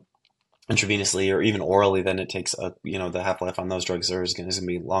 intravenously or even orally, then it takes the half life on those drugs is going to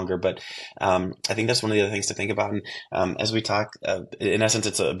be longer. But I think that's one of the other things to think about. And as we talk, in essence,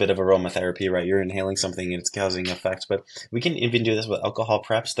 it's a bit of aromatherapy, right? You're inhaling something and it's causing effects. But we can even do this with alcohol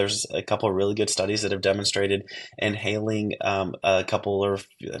preps. There's a couple of really good studies that have demonstrated inhaling a couple or,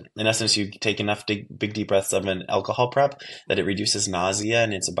 in essence, you take enough big deep breaths of an alcohol prep that it reduces nausea,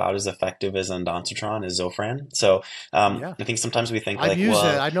 and it's about as effective as ondansetron, as Zofran. So Yeah, I think sometimes we think I've like, used it.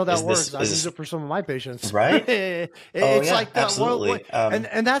 well, I know that is this works. I've is used this it for some of my patients. right? Oh It's yeah, like the what, absolutely.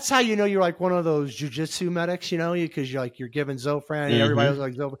 and that's how you're like one of those jujitsu medics, because you're giving Zofran and everybody else Hmm.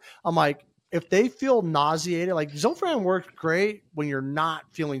 like Zofran. I'm like, if they feel nauseated, like Zofran works great when you're not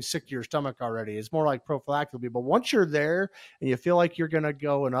feeling sick to your stomach already. It's more like prophylactically, but once you're there and you feel like you're gonna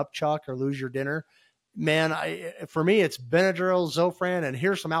go and upchuck or lose your dinner, man, for me it's Benadryl, Zofran, and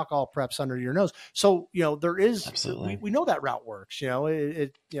here's some alcohol preps under your nose. So there is Absolutely. we know that route works.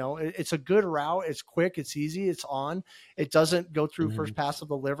 It's a good route. It's quick. It's easy. It's on. It doesn't go through Hmm. first pass of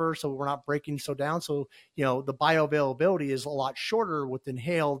the liver, so we're not breaking so down. So the bioavailability is a lot shorter with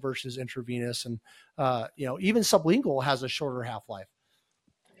inhaled versus intravenous, and even sublingual has a shorter half life.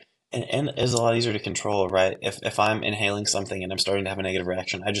 And it's a lot easier to control, right? If I'm inhaling something and I'm starting to have a negative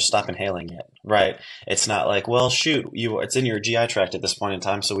reaction, I just stop inhaling it, right? It's not like, well, shoot, it's in your GI tract at this point in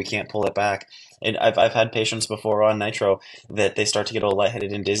time, so we can't pull it back. And I've had patients before on nitro that they start to get all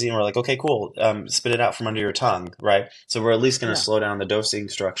lightheaded and dizzy, and we're like, okay, cool, spit it out from under your tongue, right? So we're at least going to Yeah. slow down the dosing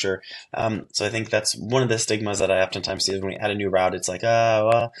structure. So I think that's one of the stigmas that I oftentimes see is when we add a new route, it's like,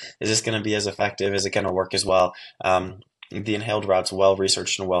 well, is this going to be as effective? Is it going to work as well? The inhaled route's well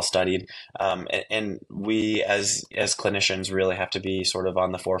researched and well studied, and we as clinicians really have to be sort of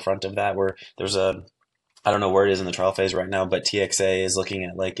on the forefront of that. Where there's a I don't know where it is in the trial phase right now, but TXA is looking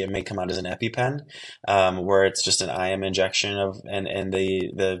at like it may come out as an EpiPen, where it's just an IM injection of and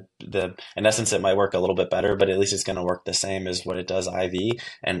the in essence it might work a little bit better, but at least it's going to work the same as what it does IV.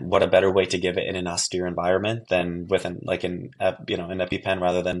 And what a better way to give it in an austere environment than with an like an EpiPen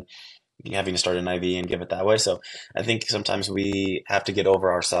rather than having to start an IV and give it that way. So I think sometimes we have to get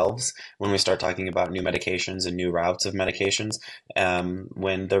over ourselves when we start talking about new medications and new routes of medications.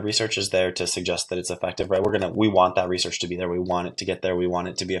 When the research is there to suggest that it's effective, right? We want that research to be there. We want it to get there. We want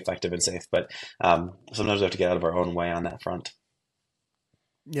it to be effective and safe. But sometimes we have to get out of our own way on that front.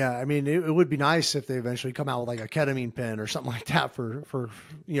 Yeah, I mean, it would be nice if they eventually come out with like a ketamine pen or something like that for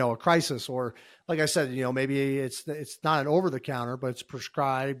a crisis, or like I said, maybe it's not an over the counter, but it's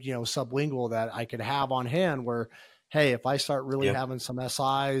prescribed, sublingual that I could have on hand. Where, hey, if I start really Yep. having some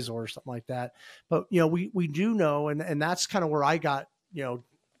SIs or something like that, but we do know, and that's kind of where I got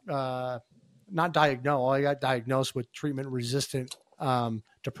not diagnosed. I got diagnosed with treatment resistant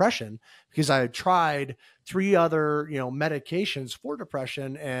depression because I had tried three other medications for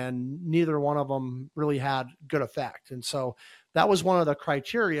depression, and neither one of them really had good effect. And so that was one of the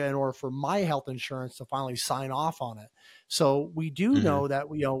criteria in order for my health insurance to finally sign off on it. So we do Hmm. know that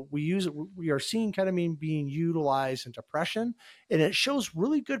we are seeing ketamine being utilized in depression, and it shows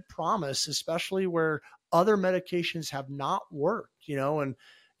really good promise, especially where other medications have not worked. And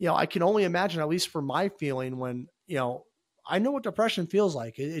I can only imagine, at least for my feeling, when I know what depression feels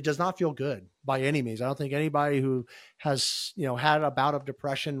like. It does not feel good by any means. I don't think anybody who has, had a bout of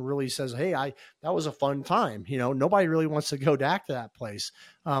depression really says, "Hey, that was a fun time." Nobody really wants to go back to that place.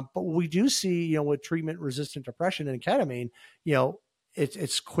 But we do see, with treatment resistant depression and ketamine,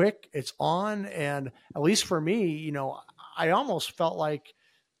 it's quick, it's on, and at least for me, I almost felt like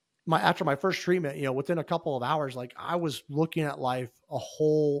after my first treatment, within a couple of hours, like I was looking at life a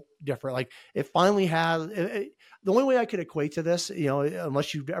whole different. Like it finally had. The only way I could equate to this,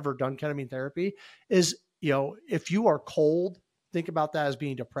 unless you've ever done ketamine therapy, is if you are cold, think about that as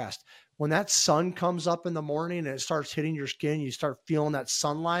being depressed. When that sun comes up in the morning and it starts hitting your skin, you start feeling that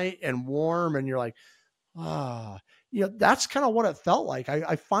sunlight and warm, and you're like, ah, that's kind of what it felt like.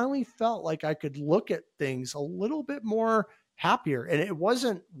 I finally felt like I could look at things a little bit more happier. And it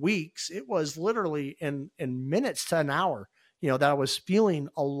wasn't weeks, it was literally in minutes to an hour, that I was feeling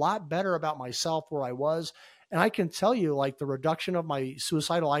a lot better about myself where I was. And I can tell you, like, the reduction of my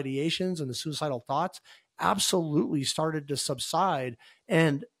suicidal ideations and the suicidal thoughts absolutely started to subside.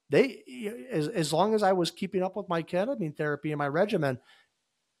 And as long as I was keeping up with my ketamine therapy and my regimen,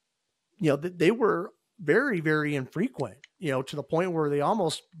 they were very, very infrequent, to the point where they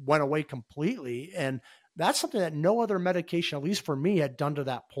almost went away completely. And that's something that no other medication, at least for me, had done to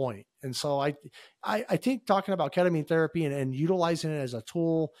that point. And so I think talking about ketamine therapy and utilizing it as a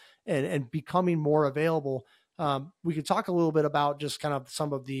tool and becoming more available, we could talk a little bit about just kind of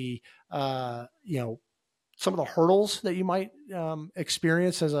some of the hurdles that you might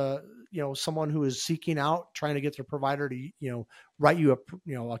experience as someone who is seeking out, trying to get their provider to write you a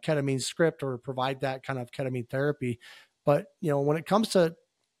ketamine script or provide that kind of ketamine therapy. But when it comes to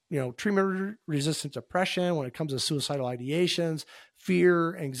treatment resistant depression, when it comes to suicidal ideations,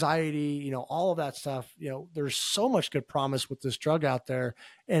 fear, anxiety, all of that stuff, there's so much good promise with this drug out there.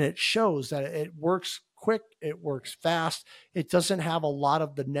 And it shows that it works quick, it works fast. It doesn't have a lot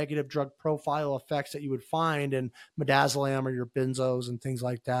of the negative drug profile effects that you would find in midazolam or your benzos and things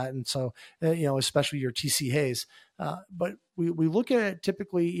like that. And so, especially your TCAs. But we look at it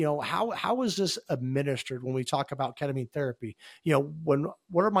typically, how is this administered when we talk about ketamine therapy?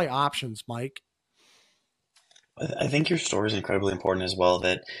 What are my options, Mike? I think your story is incredibly important as well.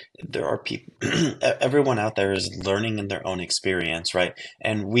 That there are people, everyone out there is learning in their own experience, right?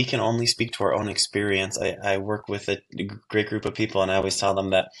 And we can only speak to our own experience. I work with a great group of people, and I always tell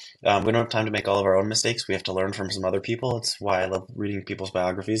them that we don't have time to make all of our own mistakes. We have to learn from some other people. It's why I love reading people's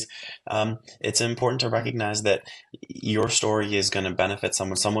biographies. It's important to recognize that your story is going to benefit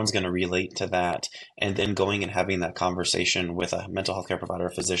someone. Someone's going to relate to that, and then going and having that conversation with a mental health care provider,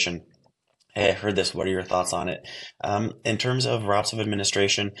 a physician Hey, I heard this. What are your thoughts on it? In terms of routes of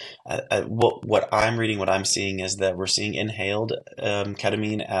administration, what I'm reading, what I'm seeing is that we're seeing inhaled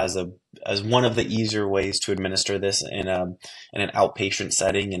ketamine as one of the easier ways to administer this in an outpatient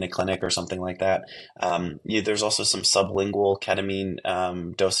setting in a clinic or something like that. There's also some sublingual ketamine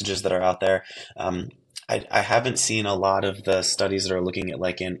dosages that are out there. Um, I haven't seen a lot of the studies that are looking at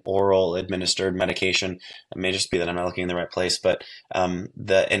like an oral administered medication. It may just be that I'm not looking in the right place, but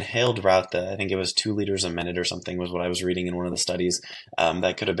the inhaled route, I think it was 2 liters a minute or something, was what I was reading in one of the studies.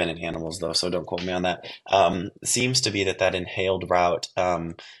 That could have been in animals though, so don't quote me on that. Seems to be that inhaled route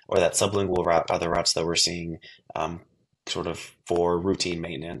or that sublingual route are the routes that we're seeing sort of for routine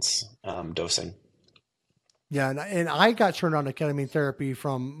maintenance dosing. Yeah, and I got turned on to ketamine therapy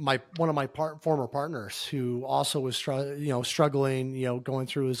from my one of my former partners who also was struggling, going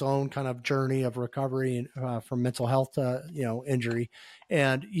through his own kind of journey of recovery and, from mental health, injury,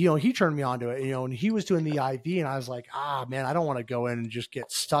 and he turned me on to it, and he was doing the IV, and I was like, ah, man, I don't want to go in and just get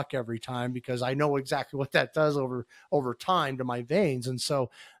stuck every time because I know exactly what that does over time to my veins, and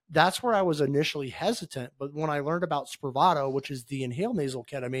so. That's where I was initially hesitant. But when I learned about Spravato, which is the inhaled nasal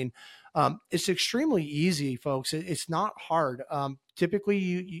ketamine, it's extremely easy, folks. It's not hard. Typically,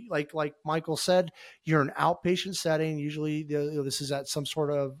 you like Michael said, you're an outpatient setting. Usually, this is at some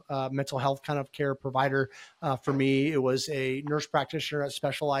sort of mental health kind of care provider. For me, it was a nurse practitioner that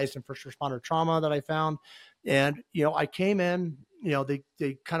specialized in first responder trauma that I found, and I came in.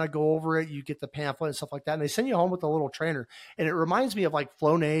 They kind of go over it. You get the pamphlet and stuff like that, and they send you home with a little trainer. And it reminds me of like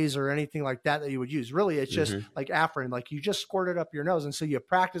Flonase or anything like that you would use. Really, it's just Hmm. like Afrin, like you just squirt it up your nose. And so you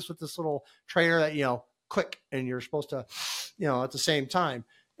practice with this little trainer that, click, and you're supposed to, at the same time.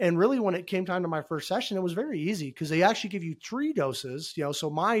 And really, when it came time to my first session, it was very easy because they actually give you 3 doses.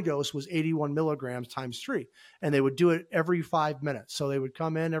 So my dose was 81 milligrams times 3, and they would do it every 5 minutes. So they would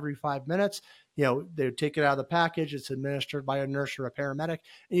come in every 5 minutes. They would take it out of the package. It's administered by a nurse or a paramedic,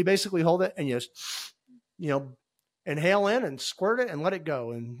 and you basically hold it and you just, you know, inhale in and squirt it and let it go,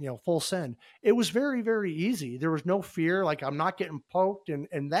 and full send. It was very, very easy. There was no fear, like I'm not getting poked,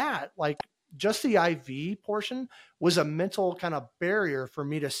 and that, like, just the IV portion was a mental kind of barrier for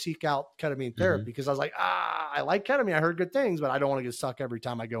me to seek out ketamine therapy, Hmm. because I was like, I like ketamine, I heard good things, but I don't want to get stuck every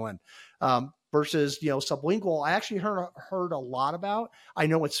time I go in. Versus sublingual, I actually heard a lot about. I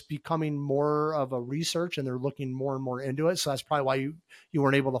know it's becoming more of a research and they're looking more and more into it, so that's probably why you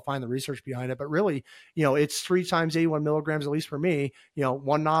weren't able to find the research behind it. But really, it's 3 times 81 milligrams, at least for me.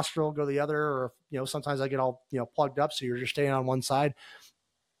 One nostril, go the other, or sometimes I get all plugged up, so you're just staying on one side.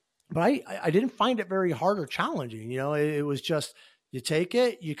 But I didn't find it very hard or challenging. It was just, you take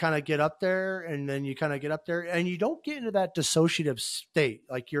it, you kind of get up there, and then you kind of get up there, and you don't get into that dissociative state.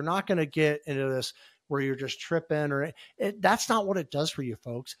 Like, you're not going to get into this where you're just tripping, or that's not what it does for you,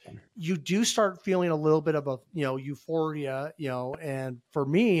 folks. You do start feeling a little bit of a euphoria, and for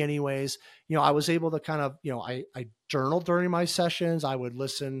me, anyways, I was able to kind of I journaled during my sessions. I would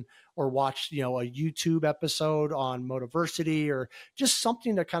listen or watch a YouTube episode on Motiversity, or just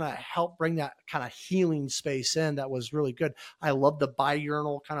something to kind of help bring that kind of healing space in. That was really good. I love the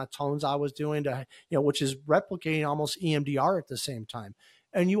biurinal kind of tones I was doing to, which is replicating almost EMDR at the same time.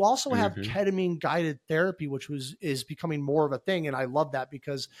 And you also have Hmm. ketamine guided therapy, which is becoming more of a thing. And I love that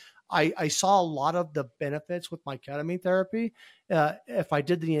because I saw a lot of the benefits with my ketamine therapy. If I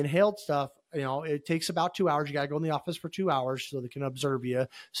did the inhaled stuff, it takes about 2 hours. You got to go in the office for 2 hours so they can observe you.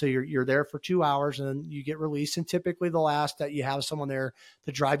 So you're there for 2 hours, and then you get released. And typically they'll ask that you have someone there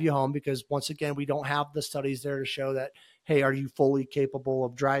to drive you home, because once again, we don't have the studies there to show that, hey, are you fully capable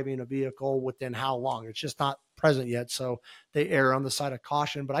of driving a vehicle within how long? It's just not present yet. So they err on the side of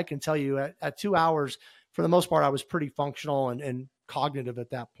caution. But I can tell you at 2 hours, for the most part, I was pretty functional and cognitive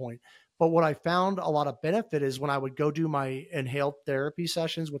at that point. But what I found a lot of benefit is when I would go do my inhaled therapy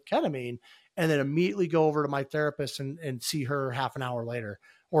sessions with ketamine, and then immediately go over to my therapist and see her half an hour later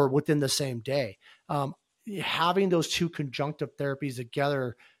or within the same day. Having those two conjunctive therapies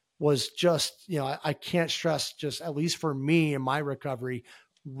together was just, I can't stress, just at least for me in my recovery,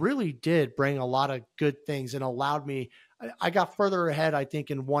 really did bring a lot of good things and allowed me. I got further ahead, I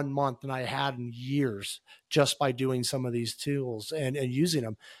think, in 1 month than I had in years, just by doing some of these tools and using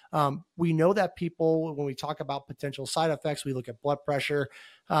them. We know that people, when we talk about potential side effects, we look at blood pressure.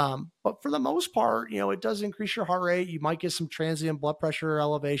 But for the most part, it does increase your heart rate. You might get some transient blood pressure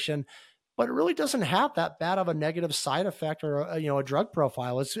elevation, but it really doesn't have that bad of a negative side effect or a drug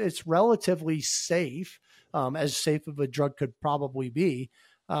profile. It's relatively safe, as safe of a drug could probably be.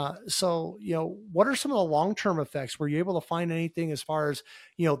 So, what are some of the long-term effects? Were you able to find anything as far as,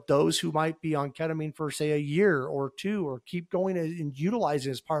 those who might be on ketamine for say a year or two, or keep going and utilize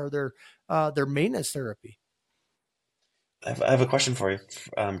it as part of their maintenance therapy? I have a question for you,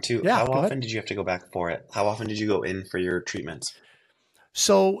 too. Yeah, How go ahead. often did you have to go back for it? How often did you go in for your treatments?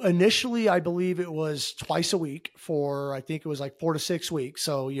 So initially, I believe it was twice a week for, I think it was like 4 to 6 weeks.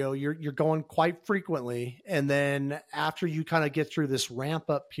 So you're going quite frequently, and then after you kind of get through this ramp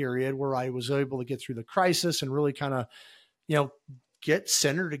up period where I was able to get through the crisis and really kind of you know, get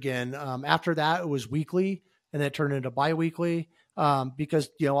centered again. After that, it was weekly, and then it turned into biweekly. Because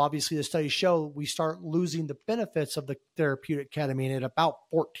obviously the studies show we start losing the benefits of the therapeutic ketamine at about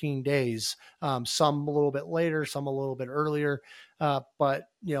 14 days. Some a little bit later, some a little bit earlier. But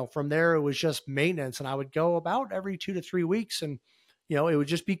from there it was just maintenance, and I would go about every 2 to 3 weeks, and it would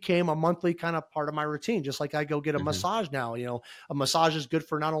just became a monthly kind of part of my routine, just like I go get a Hmm. massage now. A massage is good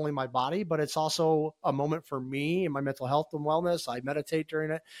for not only my body, but it's also a moment for me and my mental health and wellness. I meditate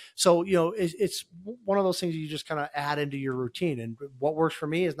during it. So, it's one of those things you just kind of add into your routine. And what works for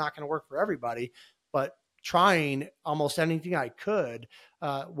me is not going to work for everybody, but trying almost anything I could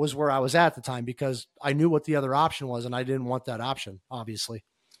was where I was at the time, because I knew what the other option was and I didn't want that option, obviously.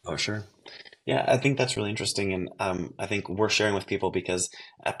 Oh, sure. Yeah, I think that's really interesting, and I think we're sharing with people because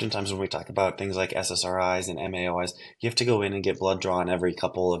oftentimes when we talk about things like SSRIs and MAOIs, you have to go in and get blood drawn every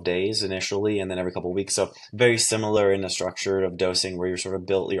couple of days initially, and then every couple of weeks. So very similar in the structure of dosing, where you're sort of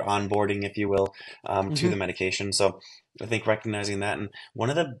built your onboarding, if you will, to Mm-hmm. the medication. So I think recognizing that, and one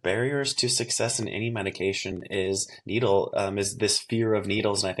of the barriers to success in any medication is this fear of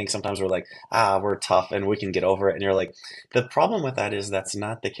needles, and I think sometimes we're like, we're tough and we can get over it, and you're like, the problem with that is that's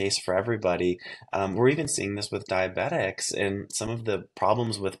not the case for everybody. We're even seeing this with diabetics, and some of the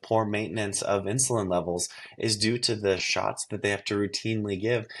problems with poor maintenance of insulin levels is due to the shots that they have to routinely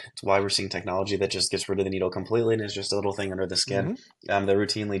give. It's why we're seeing technology that just gets rid of the needle completely and is just a little thing under the skin Mm-hmm. that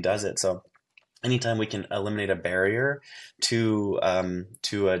routinely does it. So anytime we can eliminate a barrier to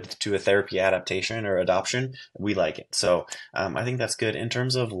a therapy adaptation or adoption, we like it. So I think that's good in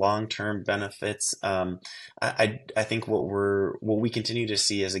terms of long term benefits. I think what we continue to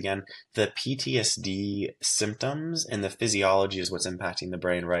see is again the PTSD symptoms and the physiology is what's impacting the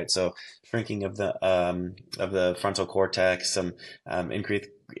brain, right? So shrinking of the frontal cortex, some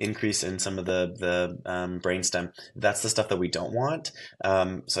increase in some of the brainstem. That's the stuff that we don't want.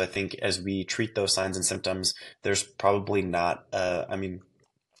 So I think as we treat those signs and symptoms, there's probably not, I mean,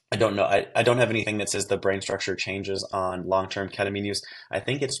 I don't know. I don't have anything that says the brain structure changes on long-term ketamine use. I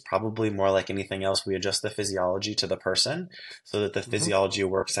think it's probably more like anything else. We adjust the physiology to the person so that the Mm-hmm. physiology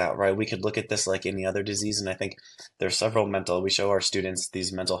works out, right? We could look at this like any other disease, and I think there's several we show our students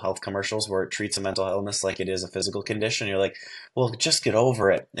these mental health commercials where it treats a mental illness like it is a physical condition. You're like, well, just get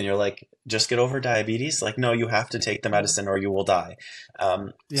over it. And you're like, just get over diabetes? Like, no, you have to take the medicine or you will die.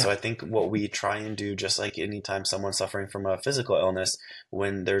 So Yeah. I think what we try and do, just like anytime someone's suffering from a physical illness,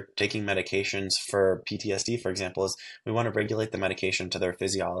 when they're taking medications for PTSD, for example, is we want to regulate the medication to their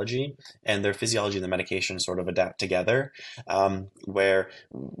physiology, and their physiology and the medication sort of adapt together. Where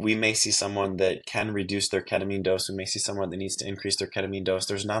we may see someone that can reduce their ketamine dose, we may see someone that needs to increase their ketamine dose.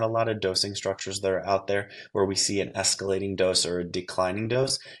 There's not a lot of dosing structures that are out there where we see an escalating dose or a declining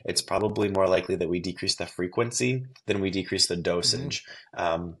dose. It's probably more likely that we decrease the frequency than we decrease the Mm-hmm. dosage.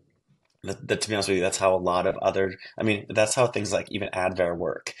 Um, to be honest with you, that's how a lot of other, I mean, that's how things like even Advair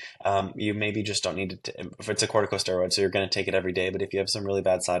work. You maybe just don't need to, if it's a corticosteroid, so you're going to take it every day, but if you have some really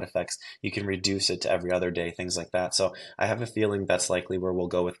bad side effects, you can reduce it to every other day, things like that. So I have a feeling that's likely where we'll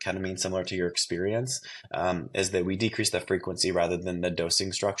go with ketamine, similar to your experience, is that we decrease the frequency rather than the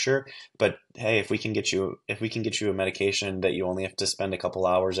dosing structure. But hey, if we can get you a medication that you only have to spend a couple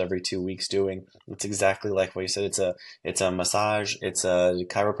hours every 2 weeks doing, it's exactly like what you said. It's a massage, it's a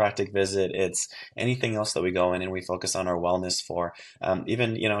chiropractic visit, it's anything else that we go in and we focus on our wellness for.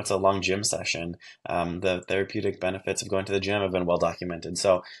 Even, it's a long gym session. The therapeutic benefits of going to the gym have been well documented.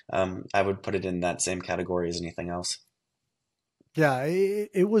 So I would put it in that same category as anything else. Yeah,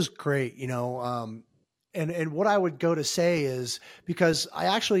 it was great, and what I would go to say is, because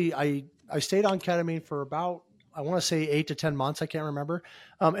I stayed on ketamine for about, I want to say 8 to 10 months, I can't remember,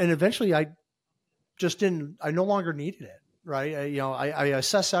 and eventually I no longer needed it. Right, I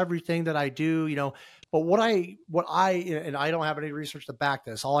assess everything that I do. But and I don't have any research to back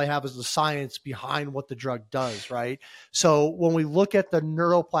this. All I have is the science behind what the drug does, right? So when we look at the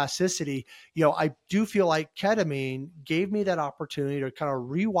neuroplasticity, I do feel like ketamine gave me that opportunity to kind of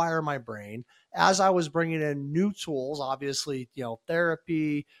rewire my brain as I was bringing in new tools, obviously,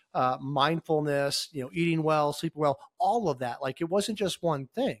 therapy, mindfulness, eating well, sleeping well, all of that. Like it wasn't just one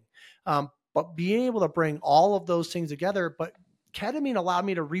thing. But being able to bring all of those things together, but ketamine allowed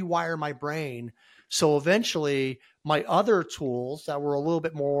me to rewire my brain. So eventually, my other tools that were a little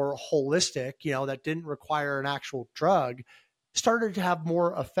bit more holistic, that didn't require an actual drug, started to have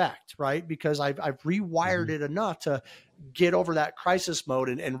more effect, right? Because I've rewired Hmm. it enough to get over that crisis mode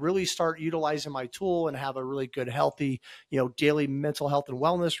and really start utilizing my tool and have a really good, healthy, daily mental health and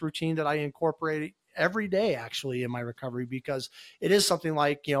wellness routine that I incorporate every day actually in my recovery, because it is something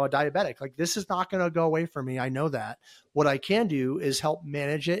like, a diabetic. Like this is not going to go away from me. I know that. What I can do is help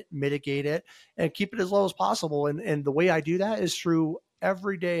manage it, mitigate it, and keep it as low as possible. And the way I do that is through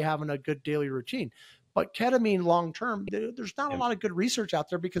every day having a good daily routine. But ketamine long term, there's not a Yep. lot of good research out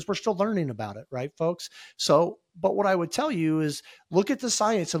there because we're still learning about it, right, folks? So, but what I would tell you is look at the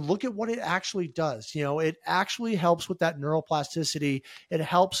science and look at what it actually does. It actually helps with that neuroplasticity. It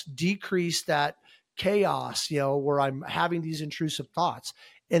helps decrease that chaos, where I'm having these intrusive thoughts.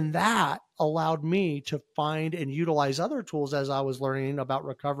 And that allowed me to find and utilize other tools as I was learning about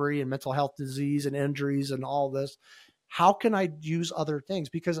recovery and mental health disease and injuries and all this. How can I use other things?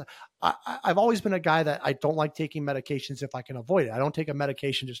 Because I've always been a guy that I don't like taking medications if I can avoid it. I don't take a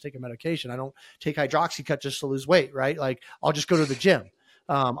medication, just take a medication. I don't take hydroxycut just to lose weight, right? Like I'll just go to the gym.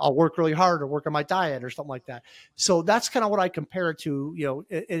 I'll work really hard or work on my diet or something like that. So that's kind of what I compare it to,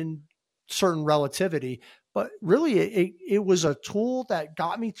 in certain relativity. But really, it was a tool that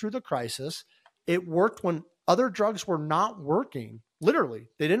got me through the crisis. It worked when other drugs were not working. Literally,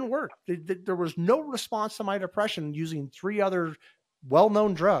 they didn't work. There was no response to my depression using three other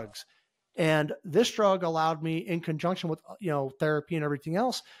well-known drugs. And this drug allowed me, in conjunction with therapy and everything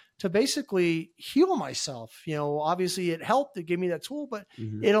else, to basically heal myself. Obviously it helped. It gave me that tool, but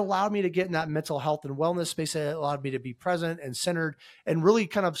Hmm. it allowed me to get in that mental health and wellness space. It allowed me to be present and centered and really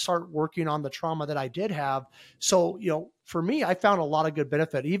kind of start working on the trauma that I did have. So, for me, I found a lot of good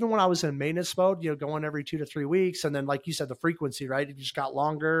benefit, even when I was in maintenance mode, going every 2 to 3 weeks. And then, like you said, the frequency, right? It just got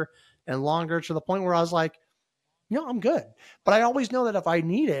longer and longer to the point where I was like, I'm good. But I always know that if I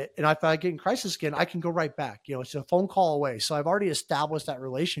need it and if I get in crisis again, I can go right back. It's a phone call away. So I've already established that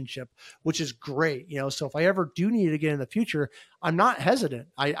relationship, which is great. So if I ever do need it again in the future, I'm not hesitant.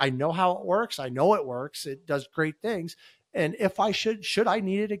 I know how it works. I know it works. It does great things. And if I should I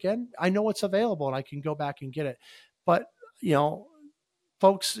need it again, I know it's available and I can go back and get it. But, you know,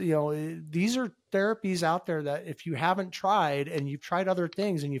 folks, these are therapies out there that if you haven't tried and you've tried other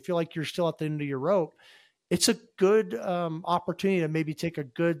things and you feel like you're still at the end of your rope, it's a good opportunity to maybe take a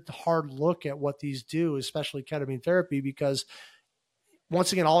good hard look at what these do, especially ketamine therapy, because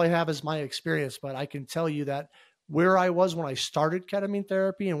once again, all I have is my experience, but I can tell you that where I was when I started ketamine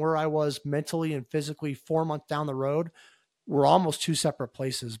therapy and where I was mentally and physically 4 months down the road were almost two separate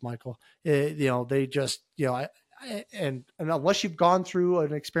places, Michael. They just, and unless you've gone through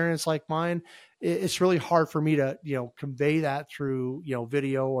an experience like mine, it's really hard for me to, convey that through,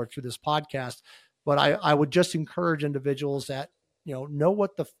 video or through this podcast. But I would just encourage individuals that, know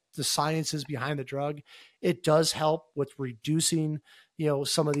what the science is behind the drug. It does help with reducing,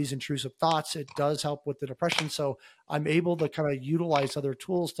 some of these intrusive thoughts. It does help with the depression. So I'm able to kind of utilize other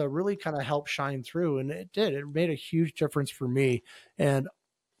tools to really kind of help shine through. And it did. It made a huge difference for me. And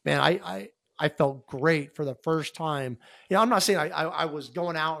man, I felt great for the first time. I'm not saying I was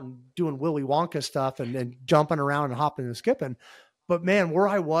going out and doing Willy Wonka stuff and jumping around and hopping and skipping, but man, where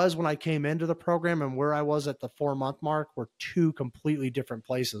I was when I came into the program and where I was at the 4 month mark were two completely different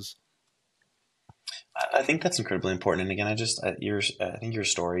places. I think that's incredibly important. And again, I think your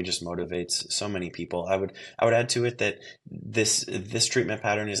story just motivates so many people. I would add to it that this treatment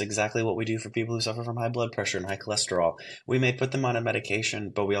pattern is exactly what we do for people who suffer from high blood pressure and high cholesterol. We may put them on a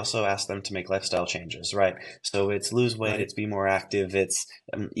medication, but we also ask them to make lifestyle changes, right? So it's lose weight, Right. it's be more active, it's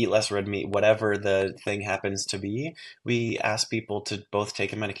eat less red meat, whatever the thing happens to be. We ask people to both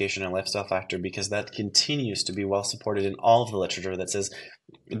take a medication and a lifestyle factor because that continues to be well supported in all of the literature that says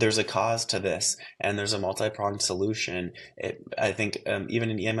there's a cause to this and there's a multi-pronged solution. I think even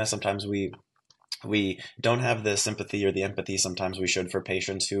in EMS, sometimes We don't have the sympathy or the empathy sometimes we should for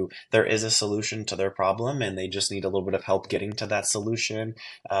patients who there is a solution to their problem and they just need a little bit of help getting to that solution,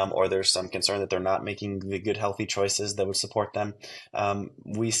 or there's some concern that they're not making the good, healthy choices that would support them.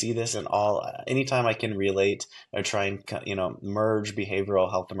 We see this in all, anytime I can relate or try and, merge behavioral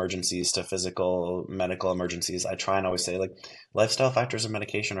health emergencies to physical medical emergencies. I try and always say, like, lifestyle factors of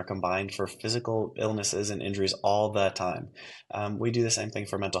medication are combined for physical illnesses and injuries all the time. We do the same thing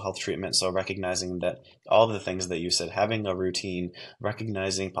for mental health treatment. So recognizing that all the things that you said, having a routine,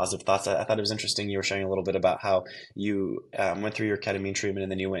 recognizing positive thoughts. I thought it was interesting. You were sharing a little bit about how you went through your ketamine treatment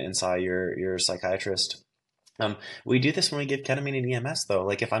and then you went and saw your psychiatrist. We do this when we give ketamine and EMS, though.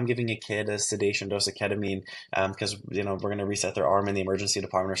 Like if I'm giving a kid a sedation dose of ketamine, because we're going to reset their arm in the emergency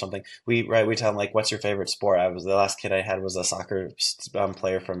department or something, we tell them like, "What's your favorite sport?" The last kid I had was a soccer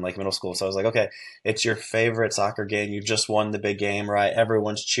player from like middle school, so I was like, "Okay, it's your favorite soccer game. You just won the big game, right?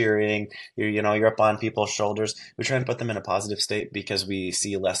 Everyone's cheering. You're up on people's shoulders." We try and put them in a positive state because we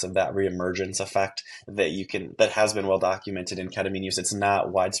see less of that reemergence effect that has been well documented in ketamine use. It's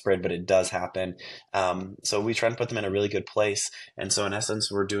not widespread, but it does happen. So we try and put them in a really good place. And so in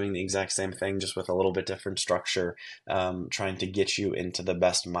essence, we're doing the exact same thing, just with a little bit different structure, trying to get you into the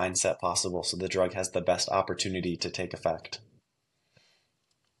best mindset possible so the drug has the best opportunity to take effect.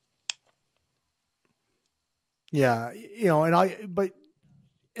 Yeah,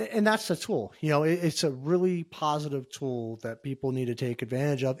 and that's the tool. It's a really positive tool that people need to take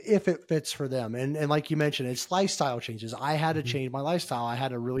advantage of if it fits for them. And like you mentioned, it's lifestyle changes. I had to Mhm. change my lifestyle. I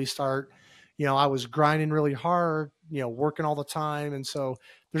had to really start, I was grinding really hard, working all the time. And so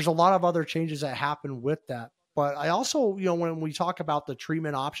there's a lot of other changes that happen with that. But I also, when we talk about the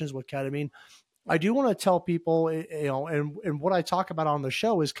treatment options with ketamine, I do want to tell people, and what I talk about on the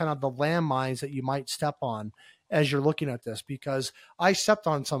show is kind of the landmines that you might step on as you're looking at this, because I stepped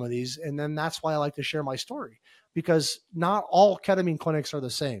on some of these. And then that's why I like to share my story, because not all ketamine clinics are the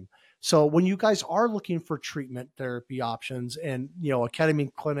same. So when you guys are looking for treatment therapy options and, a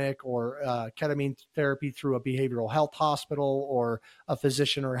ketamine clinic or ketamine therapy through a behavioral health hospital or a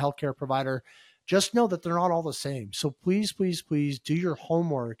physician or a healthcare provider, just know that they're not all the same. So please, please, please do your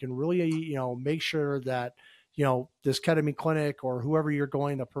homework and really, make sure that, this ketamine clinic or whoever you're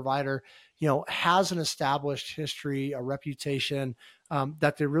going, the provider, has an established history, a reputation,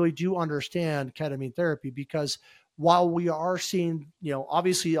 that they really do understand ketamine therapy. Because while we are seeing,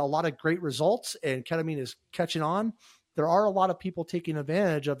 obviously a lot of great results and ketamine is catching on, there are a lot of people taking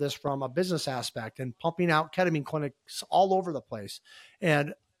advantage of this from a business aspect and pumping out ketamine clinics all over the place.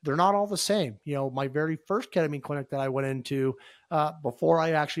 And they're not all the same. My very first ketamine clinic that I went into, before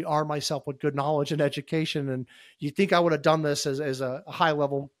I actually armed myself with good knowledge and education, and you think I would have done this as a high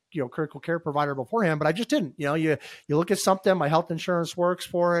level, critical care provider beforehand, but I just didn't. You look at something, my health insurance works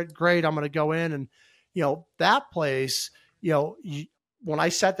for it, great, I'm going to go in. And that place, when I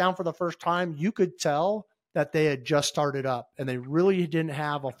sat down for the first time, you could tell that they had just started up and they really didn't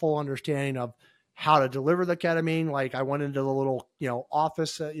have a full understanding of how to deliver the ketamine. Like I went into the little,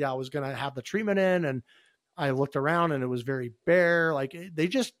 office that, I was going to have the treatment in, and I looked around and it was very bare. Like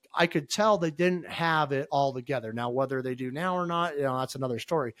I could tell they didn't have it all together. Now, whether they do now or not, that's another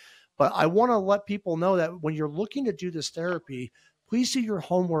story. But I want to let people know that when you're looking to do this therapy, please do your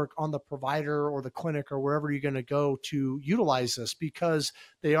homework on the provider or the clinic or wherever you're going to go to utilize this, because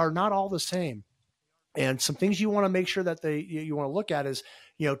they are not all the same. And some things you want to make sure that you want to look at is,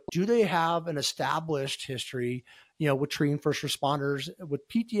 do they have an established history, with treating first responders with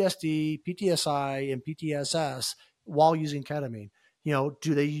PTSD, PTSI, and PTSS while using ketamine?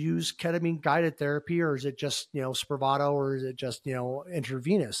 Do they use ketamine guided therapy, or is it just, Spravato, or is it just,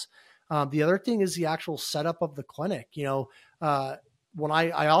 intravenous? The other thing is the actual setup of the clinic. When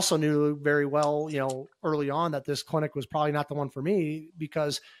I also knew very well, early on, that this clinic was probably not the one for me,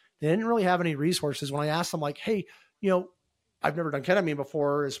 because they didn't really have any resources. When I asked them, like, hey, I've never done ketamine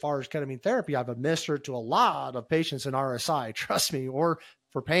before, as far as ketamine therapy, I've administered to a lot of patients in RSI, trust me, or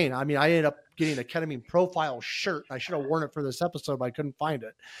for pain. I mean, I ended up getting a ketamine profile shirt. I should have worn it for this episode, but I couldn't find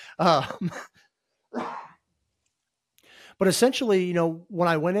it. But essentially, when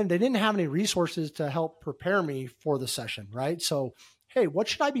I went in, they didn't have any resources to help prepare me for the session, right? So, hey, what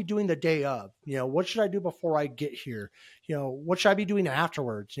should I be doing the day of? What should I do before I get here? What should I be doing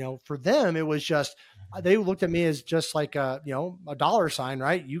afterwards? For them, it was just, they looked at me as just like a dollar sign,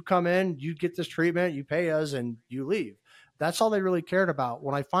 right? You come in, you get this treatment, you pay us, and you leave. That's all they really cared about.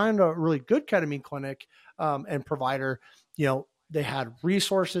 When I find a really good ketamine clinic and provider, They had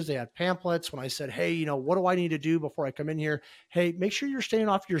resources, they had pamphlets. When I said, hey, what do I need to do before I come in here? Hey, make sure you're staying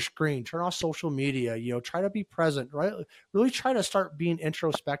off your screen, turn off social media, try to be present, right? Really try to start being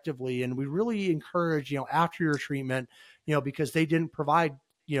introspectively. And we really encourage, after your treatment, because they didn't provide,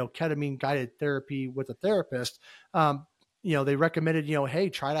 ketamine guided therapy with a therapist. They recommended, hey,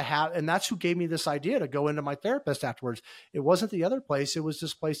 try to have, and that's who gave me this idea to go into my therapist afterwards. It wasn't the other place. It was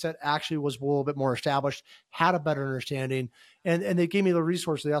this place that actually was a little bit more established, had a better understanding. And they gave me the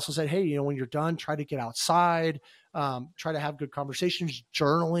resource. They also said, hey, when you're done, try to get outside, try to have good conversations,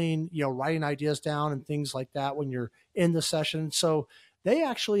 journaling, writing ideas down and things like that when you're in the session. So they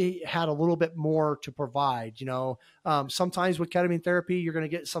actually had a little bit more to provide. Sometimes with ketamine therapy, you're going to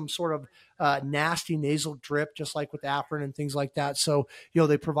get some sort of nasty nasal drip, just like with Afrin and things like that. So,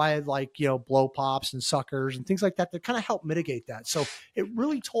 they provided like, blow pops and suckers and things like that kind of help mitigate that. So it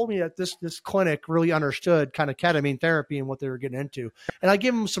really told me that this clinic really understood kind of ketamine therapy and what they were getting into. And I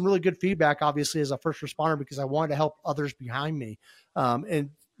gave them some really good feedback, obviously, as a first responder, because I wanted to help others behind me, and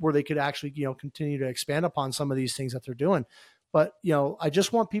where they could actually, continue to expand upon some of these things that they're doing. But, I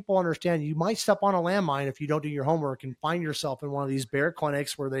just want people to understand you might step on a landmine if you don't do your homework and find yourself in one of these bear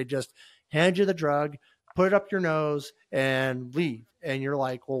clinics where they just hand you the drug, put it up your nose and leave. And you're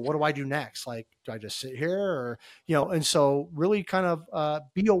like, well, what do I do next? Like, do I just sit here or, and so really kind of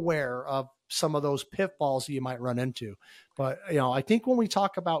be aware of some of those pitfalls that you might run into. But, I think when we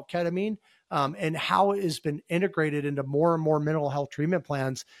talk about ketamine and how it has been integrated into more and more mental health treatment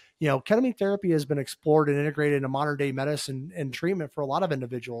plans, ketamine therapy has been explored and integrated into modern day medicine and treatment for a lot of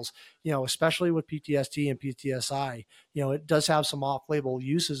individuals, especially with PTSD and PTSI. It does have some off label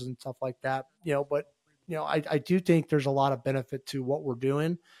uses and stuff like that, but, I do think there's a lot of benefit to what we're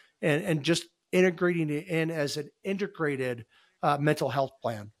doing and just integrating it in as an integrated mental health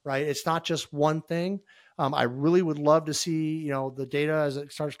plan, right? It's not just one thing. I really would love to see, the data as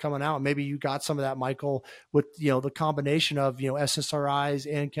it starts coming out. Maybe you got some of that, Michael, with, the combination of,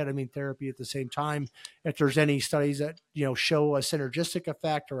 SSRIs and ketamine therapy at the same time. If there's any studies that, show a synergistic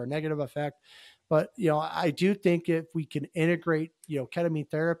effect or a negative effect. But, I do think if we can integrate, ketamine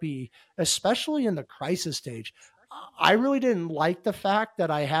therapy, especially in the crisis stage, I really didn't like the fact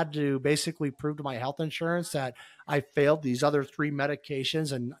that I had to basically prove to my health insurance that I failed these other 3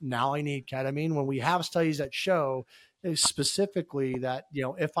 medications and now I need ketamine, when we have studies that show specifically that,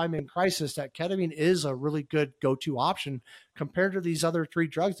 if I'm in crisis, that ketamine is a really good go-to option compared to these other 3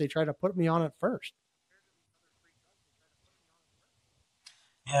 drugs they try to put me on at first.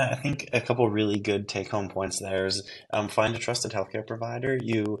 Yeah, I think a couple really good take-home points there is find a trusted healthcare provider.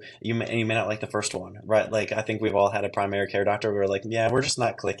 You may not like the first one, right? Like I think we've all had a primary care doctor where we're like, yeah, we're just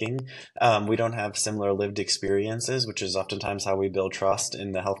not clicking. We don't have similar lived experiences, which is oftentimes how we build trust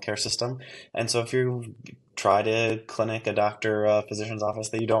in the healthcare system. And so if you try to clinic, a doctor, a physician's office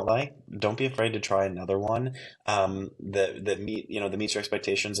that you don't like, don't be afraid to try another one that meets your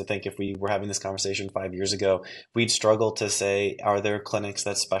expectations. I think if we were having this conversation 5 years ago, we'd struggle to say, are there clinics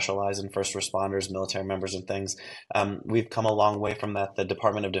that specialize in first responders, military members, and things? We've come a long way from that. The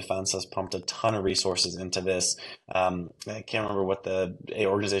Department of Defense has pumped a ton of resources into this. I can't remember what the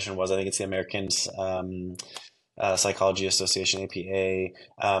organization was. I think it's the Americans. Psychology Association,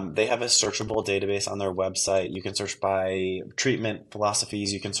 APA. They have a searchable database on their website. You can search by treatment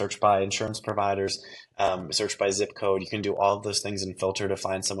philosophies. You can search by insurance providers, search by zip code. You can do all of those things and filter to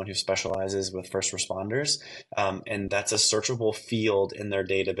find someone who specializes with first responders. And that's a searchable field in their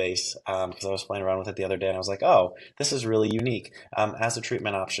database. Because I was playing around with it the other day and I was like, oh, this is really unique as a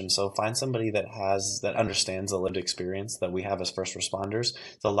treatment option. So find somebody that understands the lived experience that we have as first responders.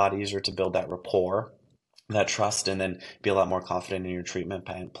 It's a lot easier to build that rapport, that trust, and then be a lot more confident in your treatment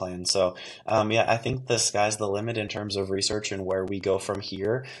plan. So, yeah, I think the sky's the limit in terms of research and where we go from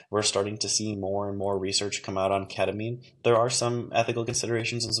here. We're starting to see more and more research come out on ketamine. There are some ethical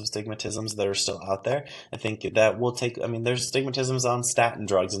considerations and some stigmatisms that are still out there. I think that will there's stigmatisms on statin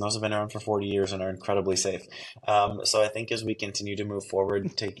drugs, and those have been around for 40 years and are incredibly safe. So I think as we continue to move forward,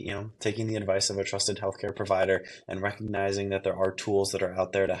 taking the advice of a trusted healthcare provider and recognizing that there are tools that are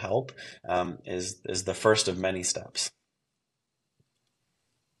out there to help, is the first of many steps.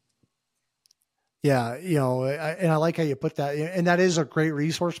 Yeah, and I like how you put that, and that is a great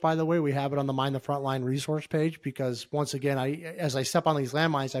resource. By the way, we have it on the Mind the Frontline resource page because once again, as I step on these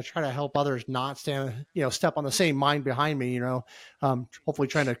landmines, I try to help others not step on the same mine behind me. Hopefully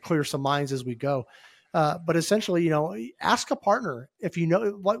trying to clear some minds as we go. But essentially, ask a partner if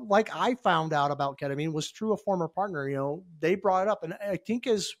like I found out about ketamine was through a former partner. They brought it up, and I think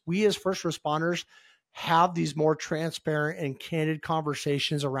as we as first responders have these more transparent and candid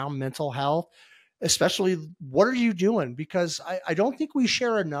conversations around mental health, especially what are you doing? Because I don't think we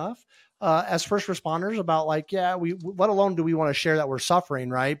share enough as first responders about like, yeah, we, let alone do we want to share that we're suffering,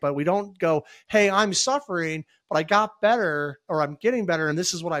 right? But we don't go, hey, I'm suffering, but I got better or I'm getting better and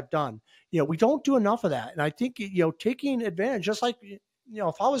this is what I've done. We don't do enough of that. And I think, taking advantage, just like,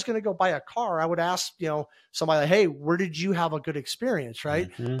 if I was going to go buy a car, I would ask, somebody like, hey, where did you have a good experience,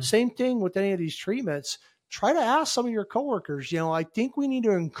 right? Hmm. Same thing with any of these treatments. Try to ask some of your coworkers. I think we need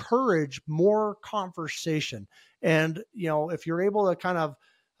to encourage more conversation. And, if you're able to kind of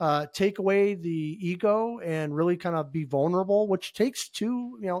take away the ego and really kind of be vulnerable, which takes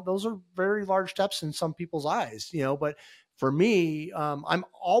two, those are very large steps in some people's eyes, but for me, I'm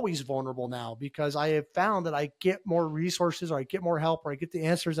always vulnerable now because I have found that I get more resources or I get more help or I get the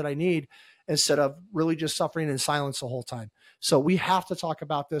answers that I need instead of really just suffering in silence the whole time. So we have to talk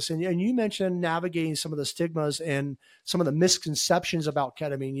about this. And you mentioned navigating some of the stigmas and some of the misconceptions about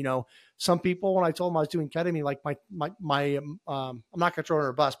ketamine. Some people, when I told them I was doing ketamine, like I'm not going to throw her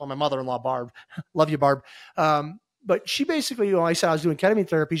a bus, but my mother-in-law, Barb, love you, Barb. But she basically, when I said I was doing ketamine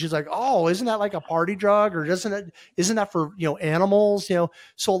therapy, she's like, "Oh, isn't that like a party drug, or isn't that for animals?" So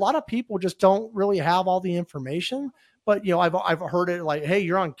a lot of people just don't really have all the information. But I've heard it like, "Hey,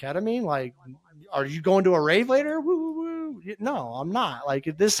 you're on ketamine. Like, are you going to a rave later?" Woo, woo, woo. No, I'm not. Like,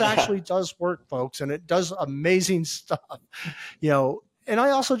 this actually does work, folks, and it does amazing stuff. And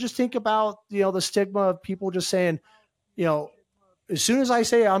I also just think about the stigma of people just saying, you know, as soon as I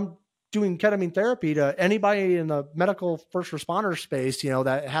say I'm doing ketamine therapy to anybody in the medical first responder space,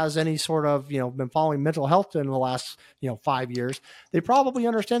 that has any sort of, been following mental health in the last, 5 years, they probably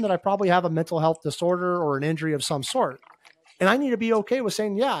understand that I probably have a mental health disorder or an injury of some sort. And I need to be okay with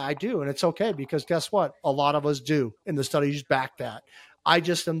saying, yeah, I do. And it's okay because guess what? A lot of us do. And the studies back that. I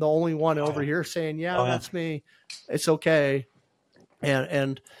just am the only one Oh over yeah. here saying, yeah, Oh yeah. that's me. It's okay.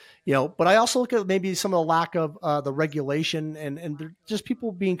 And but I also look at maybe some of the lack of the regulation and just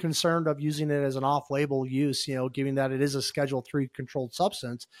people being concerned of using it as an off-label use, given that it is a Schedule 3 controlled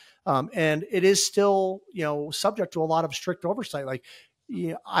substance, and it is still subject to a lot of strict oversight. Like,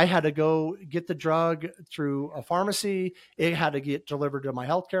 I had to go get the drug through a pharmacy. It had to get delivered to my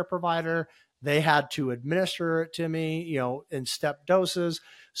healthcare provider. They had to administer it to me, in step doses.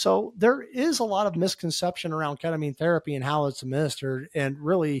 So there is a lot of misconception around ketamine therapy and how it's administered. And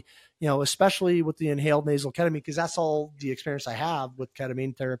really, especially with the inhaled nasal ketamine, because that's all the experience I have with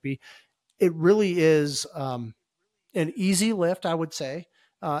ketamine therapy, it really is an easy lift, I would say.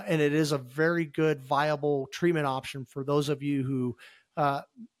 And it is a very good, viable treatment option for those of you who uh,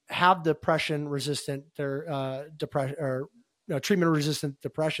 have depression resistant, depression or treatment resistant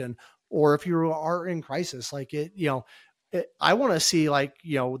depression, or if you are in crisis, like I want to see like,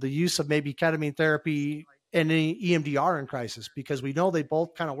 the use of maybe ketamine therapy and EMDR in crisis, because we know they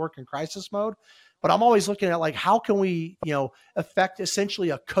both kind of work in crisis mode. But I'm always looking at like, how can we, affect essentially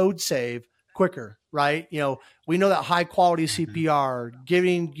a code save quicker, right? We know that high quality Hmm. CPR,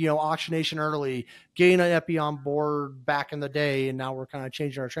 giving, oxygenation early, getting an epi on board back in the day, and now we're kind of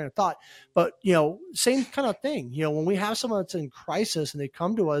changing our train of thought. But, same kind of thing. When we have someone that's in crisis and they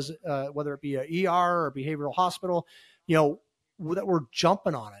come to us, whether it be a ER or behavioral hospital, that we're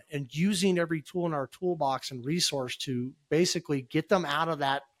jumping on it and using every tool in our toolbox and resource to basically get them out of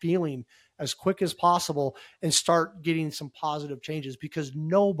that feeling as quick as possible and start getting some positive changes, because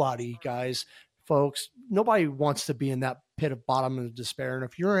nobody, guys, folks, nobody wants to be in that pit of bottom of despair. And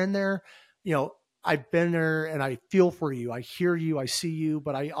if you're in there, you know, I've been there and I feel for you. I hear you. I see you.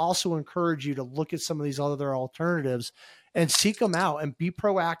 But I also encourage you to look at some of these other alternatives and seek them out and be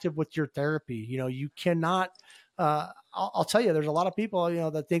proactive with your therapy. You cannot, I'll tell you, there's a lot of people,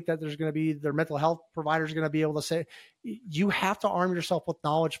 that think that there's going to be their mental health providers going to be able to say, you have to arm yourself with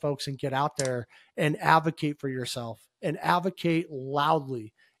knowledge, folks, and get out there and advocate for yourself and advocate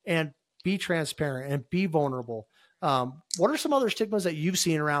loudly and be transparent and be vulnerable. What are some other stigmas that you've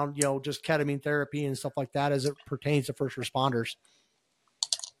seen around, just ketamine therapy and stuff like that as it pertains to first responders?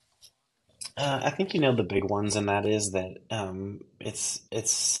 I think you know the big ones, and that is that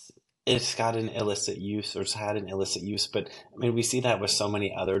it's got an illicit use, or it's had an illicit use. But I mean, we see that with so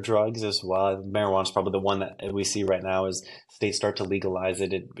many other drugs as well. Marijuana is probably the one that we see right now as states start to legalize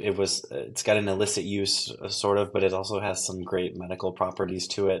it. It's got an illicit use, sort of, but it also has some great medical properties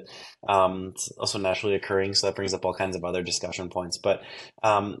to it. It's also naturally occurring, so that brings up all kinds of other discussion points. But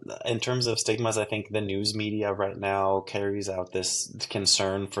in terms of stigmas, I think the news media right now carries out this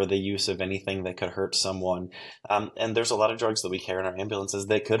concern for the use of anything that could hurt someone. And there's a lot of drugs that we carry in our ambulances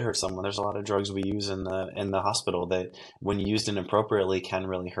that could hurt someone. someone. There's a lot of drugs we use in the hospital that, when used inappropriately, can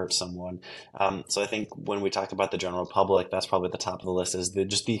really hurt someone. So I think when we talk about the general public, that's probably at the top of the list. Is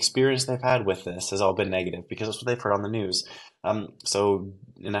just the experience they've had with this has all been negative because that's what they've heard on the news. So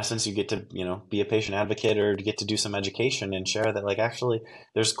in essence, you get to, be a patient advocate, or to get to do some education and share that, like, actually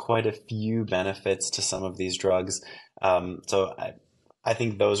there's quite a few benefits to some of these drugs. So I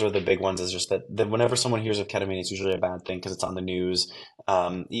think those are the big ones. Is just that whenever someone hears of ketamine, it's usually a bad thing because it's on the news.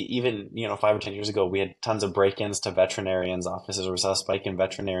 Even 5 or 10 years ago, we had tons of break-ins to veterinarians' offices, or we saw a spike in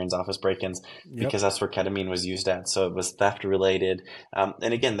veterinarians' office break-ins Yep. because that's where ketamine was used at. So it was theft related,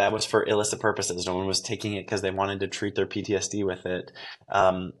 and again, that was for illicit purposes. No one was taking it because they wanted to treat their PTSD with it.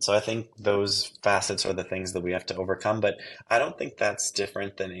 So I think those facets are the things that we have to overcome. But I don't think that's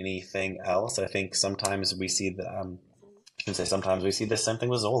different than anything else. I think sometimes we see the I shouldn't say sometimes we see the same thing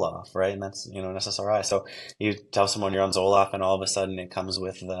with Zoloft, right? And that's, an SSRI. So you tell someone you're on Zoloft, and all of a sudden it comes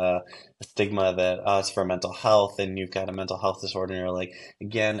with the stigma that, it's for mental health and you've got a mental health disorder. And you're like,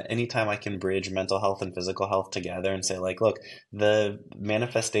 again, anytime I can bridge mental health and physical health together and say, like, look, the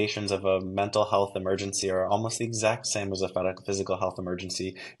manifestations of a mental health emergency are almost the exact same as a physical health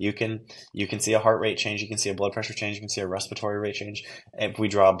emergency. You can see a heart rate change, you can see a blood pressure change, you can see a respiratory rate change. If we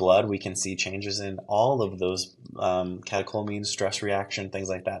draw blood, we can see changes in all of those, catecholamines, stress reaction, things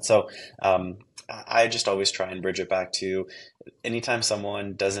like that. So I just always try and bridge it back to, anytime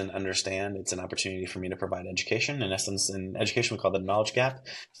someone doesn't understand, it's an opportunity for me to provide education. In essence, in education, we call that a knowledge gap.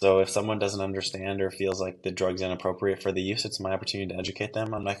 So if someone doesn't understand or feels like the drug's inappropriate for the use, it's my opportunity to educate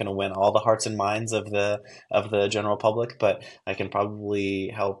them. I'm not going to win all the hearts and minds of the general public, but I can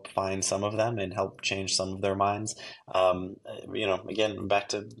probably help find some of them and help change some of their minds. Again, back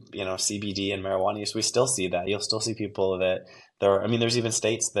to, CBD and marijuana use, we still see that. You'll still see people that there's even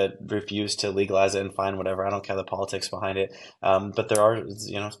states that refuse to legalize it and fine whatever. I don't care the politics behind it. But there are,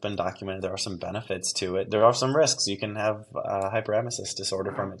 it's been documented, there are some benefits to it. There are some risks. You can have hyperemesis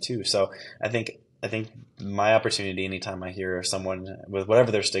disorder from it too. So I think my opportunity, anytime I hear someone with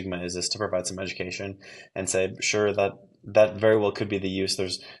whatever their stigma is to provide some education and say, sure, that very well could be the use.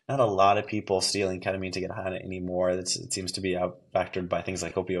 There's not a lot of people stealing ketamine to get high on it anymore. It seems to be outfactored by things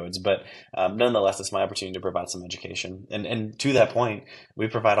like opioids. But nonetheless, it's my opportunity to provide some education. And to that point, we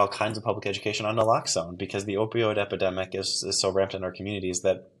provide all kinds of public education on naloxone, because the opioid epidemic is so rampant in our communities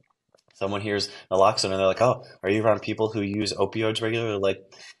that someone hears naloxone and they're like, "Oh, are you around people who use opioids regularly?" Like,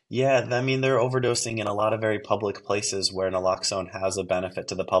 yeah, I mean, they're overdosing in a lot of very public places where naloxone has a benefit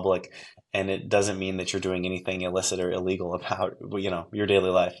to the public, and it doesn't mean that you're doing anything illicit or illegal about, your daily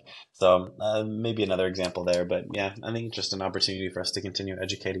life. So maybe another example there, but yeah, I think it's just an opportunity for us to continue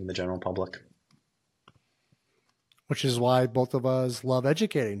educating the general public. Which is why both of us love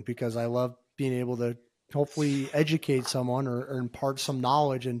educating, because I love being able to hopefully educate someone, or impart some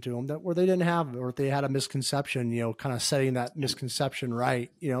knowledge into them that where they didn't have, or if they had a misconception, kind of setting that misconception right,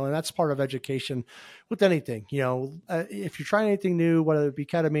 and that's part of education with anything. If you're trying anything new, whether it be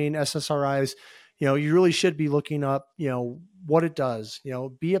ketamine, SSRIs, you really should be looking up, what it does,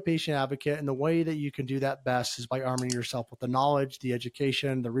 be a patient advocate. And the way that you can do that best is by arming yourself with the knowledge, the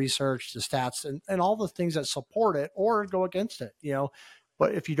education, the research, the stats, and all the things that support it or go against it,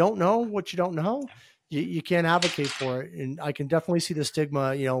 But if you don't know what you don't know, you can't advocate for it. And I can definitely see the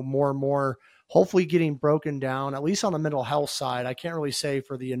stigma, more and more, hopefully getting broken down, at least on the mental health side. I can't really say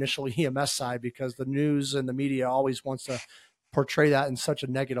for the initial EMS side, because the news and the media always wants to portray that in such a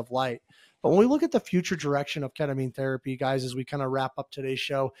negative light. But when we look at the future direction of ketamine therapy, guys, as we kind of wrap up today's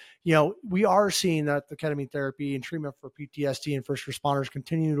show, we are seeing that the ketamine therapy and treatment for PTSD and first responders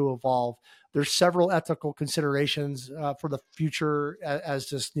continue to evolve. There's several ethical considerations for the future as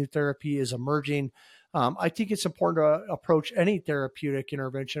this new therapy is emerging. I think it's important to approach any therapeutic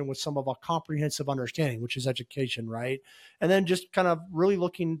intervention with some of a comprehensive understanding, which is education, right? And then just kind of really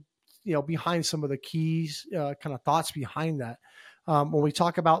looking, behind some of the keys, kind of thoughts behind that. When we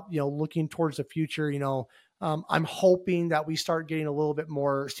talk about, looking towards the future, I'm hoping that we start getting a little bit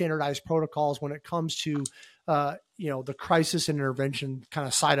more standardized protocols when it comes to, the crisis and intervention kind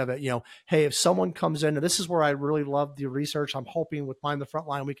of side of it. Hey, if someone comes in, and this is where I really love the research, I'm hoping with Mind the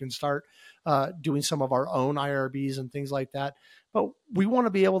Frontline, we can start doing some of our own IRBs and things like that. But we want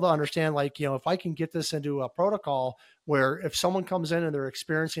to be able to understand, like, if I can get this into a protocol where if someone comes in and they're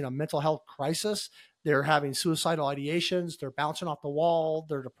experiencing a mental health crisis, they're having suicidal ideations, they're bouncing off the wall,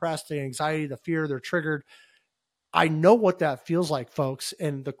 they're depressed, the anxiety, the fear, they're triggered. I know what that feels like, folks.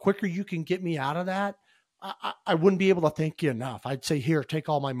 And the quicker you can get me out of that, I wouldn't be able to thank you enough. I'd say, here, take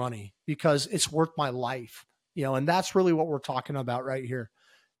all my money, because it's worth my life. And that's really what we're talking about right here.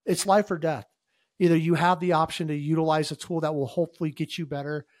 It's life or death. Either you have the option to utilize a tool that will hopefully get you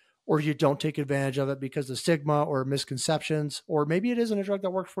better, or you don't take advantage of it because of stigma or misconceptions, or maybe it isn't a drug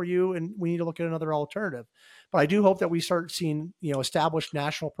that works for you and we need to look at another alternative. But I do hope that we start seeing, established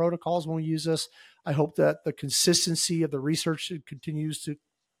national protocols when we use this. I hope that the consistency of the research continues to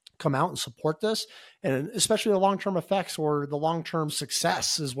come out and support this, and especially the long-term effects or the long-term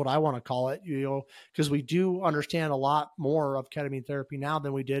success is what I want to call it, because we do understand a lot more of ketamine therapy now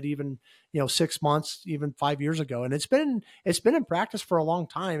than we did even, 6 months, even 5 years ago. And it's been in practice for a long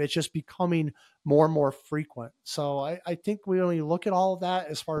time. It's just becoming more and more frequent. So I think we only look at all of that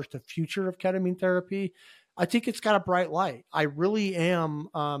as far as the future of ketamine therapy. I think it's got a bright light. I really am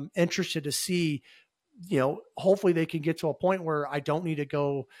interested to see, hopefully they can get to a point where I don't need to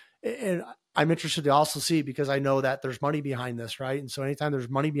go. And I'm interested to also see, because I know that there's money behind this, right? And so anytime there's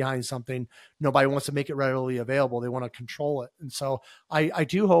money behind something, nobody wants to make it readily available. They want to control it. And so I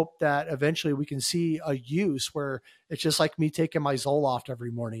do hope that eventually we can see a use where it's just like me taking my Zoloft every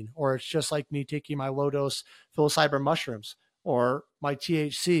morning, or it's just like me taking my low dose psilocybin mushrooms, or my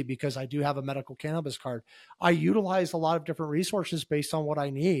THC, because I do have a medical cannabis card. I utilize a lot of different resources based on what I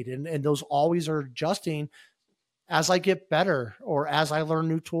need. And those always are adjusting as I get better or as I learn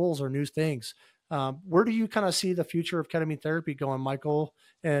new tools or new things. Where do you kind of see the future of ketamine therapy going, Michael?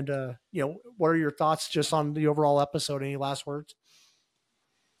 And, what are your thoughts just on the overall episode? Any last words?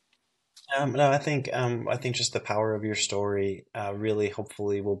 No, I think just the power of your story really,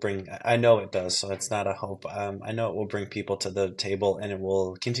 hopefully, will bring. I know it does, so it's not a hope. I know it will bring people to the table, and it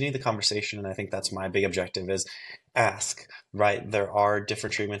will continue the conversation. And I think that's my big objective: is ask. Right, there are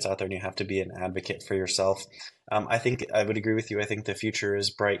different treatments out there, and you have to be an advocate for yourself. I think I would agree with you. I think the future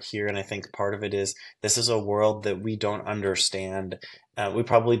is bright here, and I think part of it is this is a world that we don't understand. We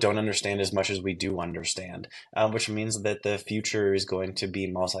probably don't understand as much as we do understand, which means that the future is going to be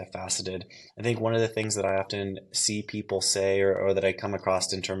multifaceted. I think one of the things that I often see people say, or that I come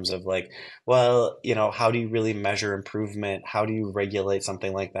across in terms of like, well, how do you really measure improvement? How do you regulate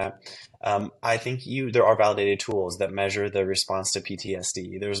something like that? I think there are validated tools that measure the response to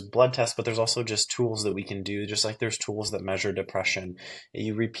PTSD. There's blood tests, but there's also just tools that we can do, just like there's tools that measure depression.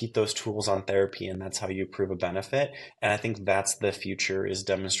 You repeat those tools on therapy, and that's how you prove a benefit. And I think that's the future, is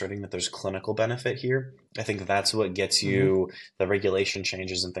demonstrating that there's clinical benefit here. I think that's what gets Mm-hmm. you the regulation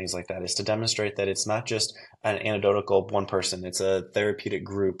changes and things like that, is to demonstrate that it's not just an anecdotal one person, it's a therapeutic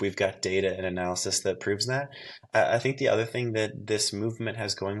group. We've got data and analysis that proves that. I think the other thing that this movement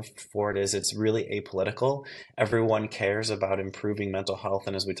has going for it is it's really apolitical. Everyone cares about improving mental health,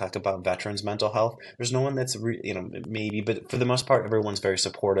 and as we talk about veterans' mental health, there's no one that's maybe, but for the most part, everyone's very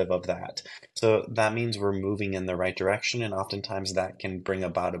supportive of that. So that means we're moving in the right direction, and oftentimes that can bring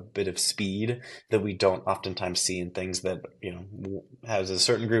about a bit of speed that we don't oftentimes see in things that has a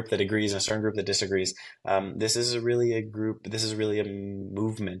certain group that agrees and a certain group that disagrees. This is really a group. This is really a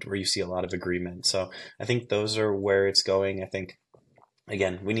movement where you see a lot of agreement. So I think those are where it's going. I think,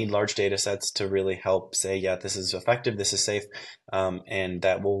 again, we need large data sets to really help say, yeah, this is effective, this is safe, and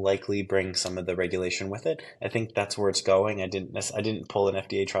that will likely bring some of the regulation with it. I think that's where it's going. I didn't pull an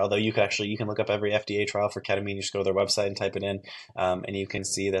FDA trial, though. You can look up every FDA trial for ketamine. You just go to their website and type it in, and you can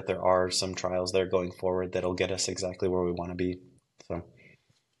see that there are some trials there going forward that'll get us exactly where we want to be. So.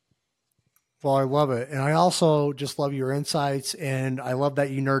 Well, I love it. And I also just love your insights. And I love that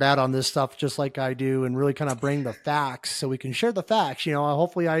you nerd out on this stuff just like I do, and really kind of bring the facts so we can share the facts.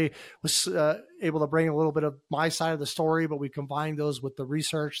 Hopefully I was able to bring a little bit of my side of the story, but we combine those with the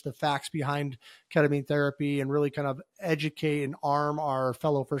research, the facts behind ketamine therapy, and really kind of educate and arm our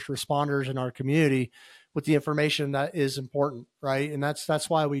fellow first responders in our community with the information that is important, right? And that's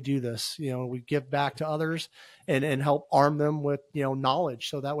why we do this. We give back to others and help arm them with knowledge,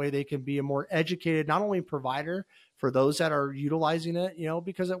 so that way they can be a more educated, not only provider for those that are utilizing it,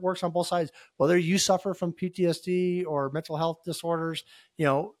 because it works on both sides. Whether you suffer from PTSD or mental health disorders,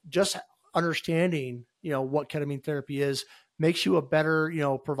 just understanding what ketamine therapy is makes you a better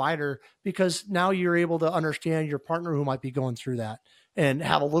provider, because now you're able to understand your partner who might be going through that and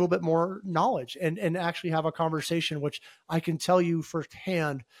have a little bit more knowledge and actually have a conversation, which I can tell you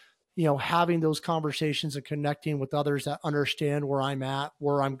firsthand, having those conversations and connecting with others that understand where I'm at,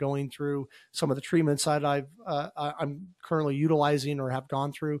 where I'm going through, some of the treatments that I'm currently utilizing or have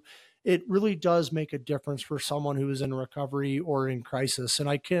gone through. It really does make a difference for someone who is in recovery or in crisis. And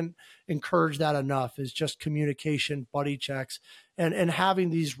I can't encourage that enough, is just communication, buddy checks, and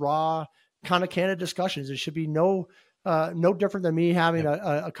having these raw kind of candid discussions. It should be no different than me having Yep.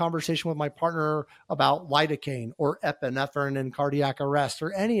 a conversation with my partner about lidocaine or epinephrine and cardiac arrest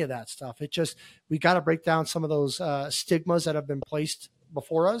or any of that stuff. We got to break down some of those stigmas that have been placed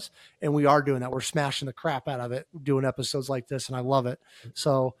before us, and we are doing that. We're smashing the crap out of it, doing episodes like this, and I love it.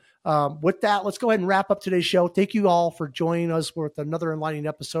 So with that, let's go ahead and wrap up today's show. Thank you all for joining us with another enlightening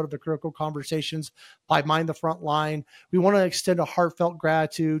episode of the Critical Conversations by Mind the Front Line. We want to extend a heartfelt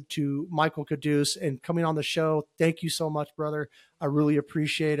gratitude to Michael Caduce and coming on the show. Thank you so much, brother. I really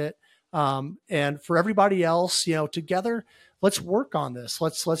appreciate it. And for everybody else, together, let's work on this.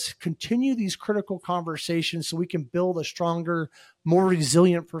 Let's continue these critical conversations so we can build a stronger, more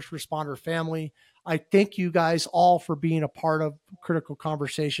resilient first responder family. I thank you guys all for being a part of Critical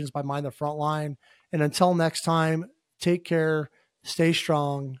Conversations by Mind the Front Line. And until next time, take care, stay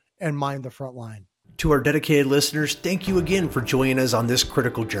strong, and mind the front line. To our dedicated listeners, thank you again for joining us on this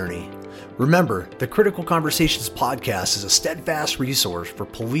critical journey. Remember, the Critical Conversations podcast is a steadfast resource for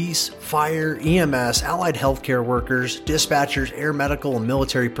police, fire, EMS, allied healthcare workers, dispatchers, air medical, and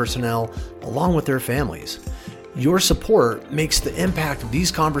military personnel, along with their families. Your support makes the impact of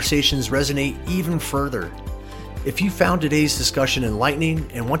these conversations resonate even further. If you found today's discussion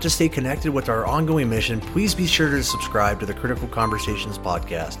enlightening and want to stay connected with our ongoing mission, please be sure to subscribe to the Critical Conversations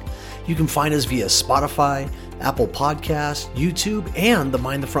podcast. You can find us via Spotify, Apple Podcasts, YouTube, and the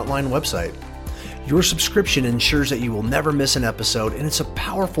Mind the Frontline website. Your subscription ensures that you will never miss an episode, and it's a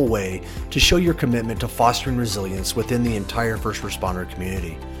powerful way to show your commitment to fostering resilience within the entire first responder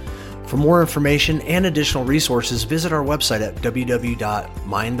community. For more information and additional resources, visit our website at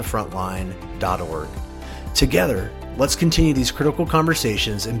www.mindthefrontline.org. Together, let's continue these critical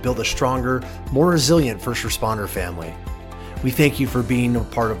conversations and build a stronger, more resilient first responder family. We thank you for being a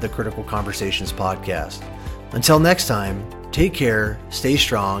part of the Critical Conversations podcast. Until next time, take care, stay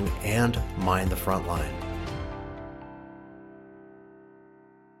strong, and mind the front line.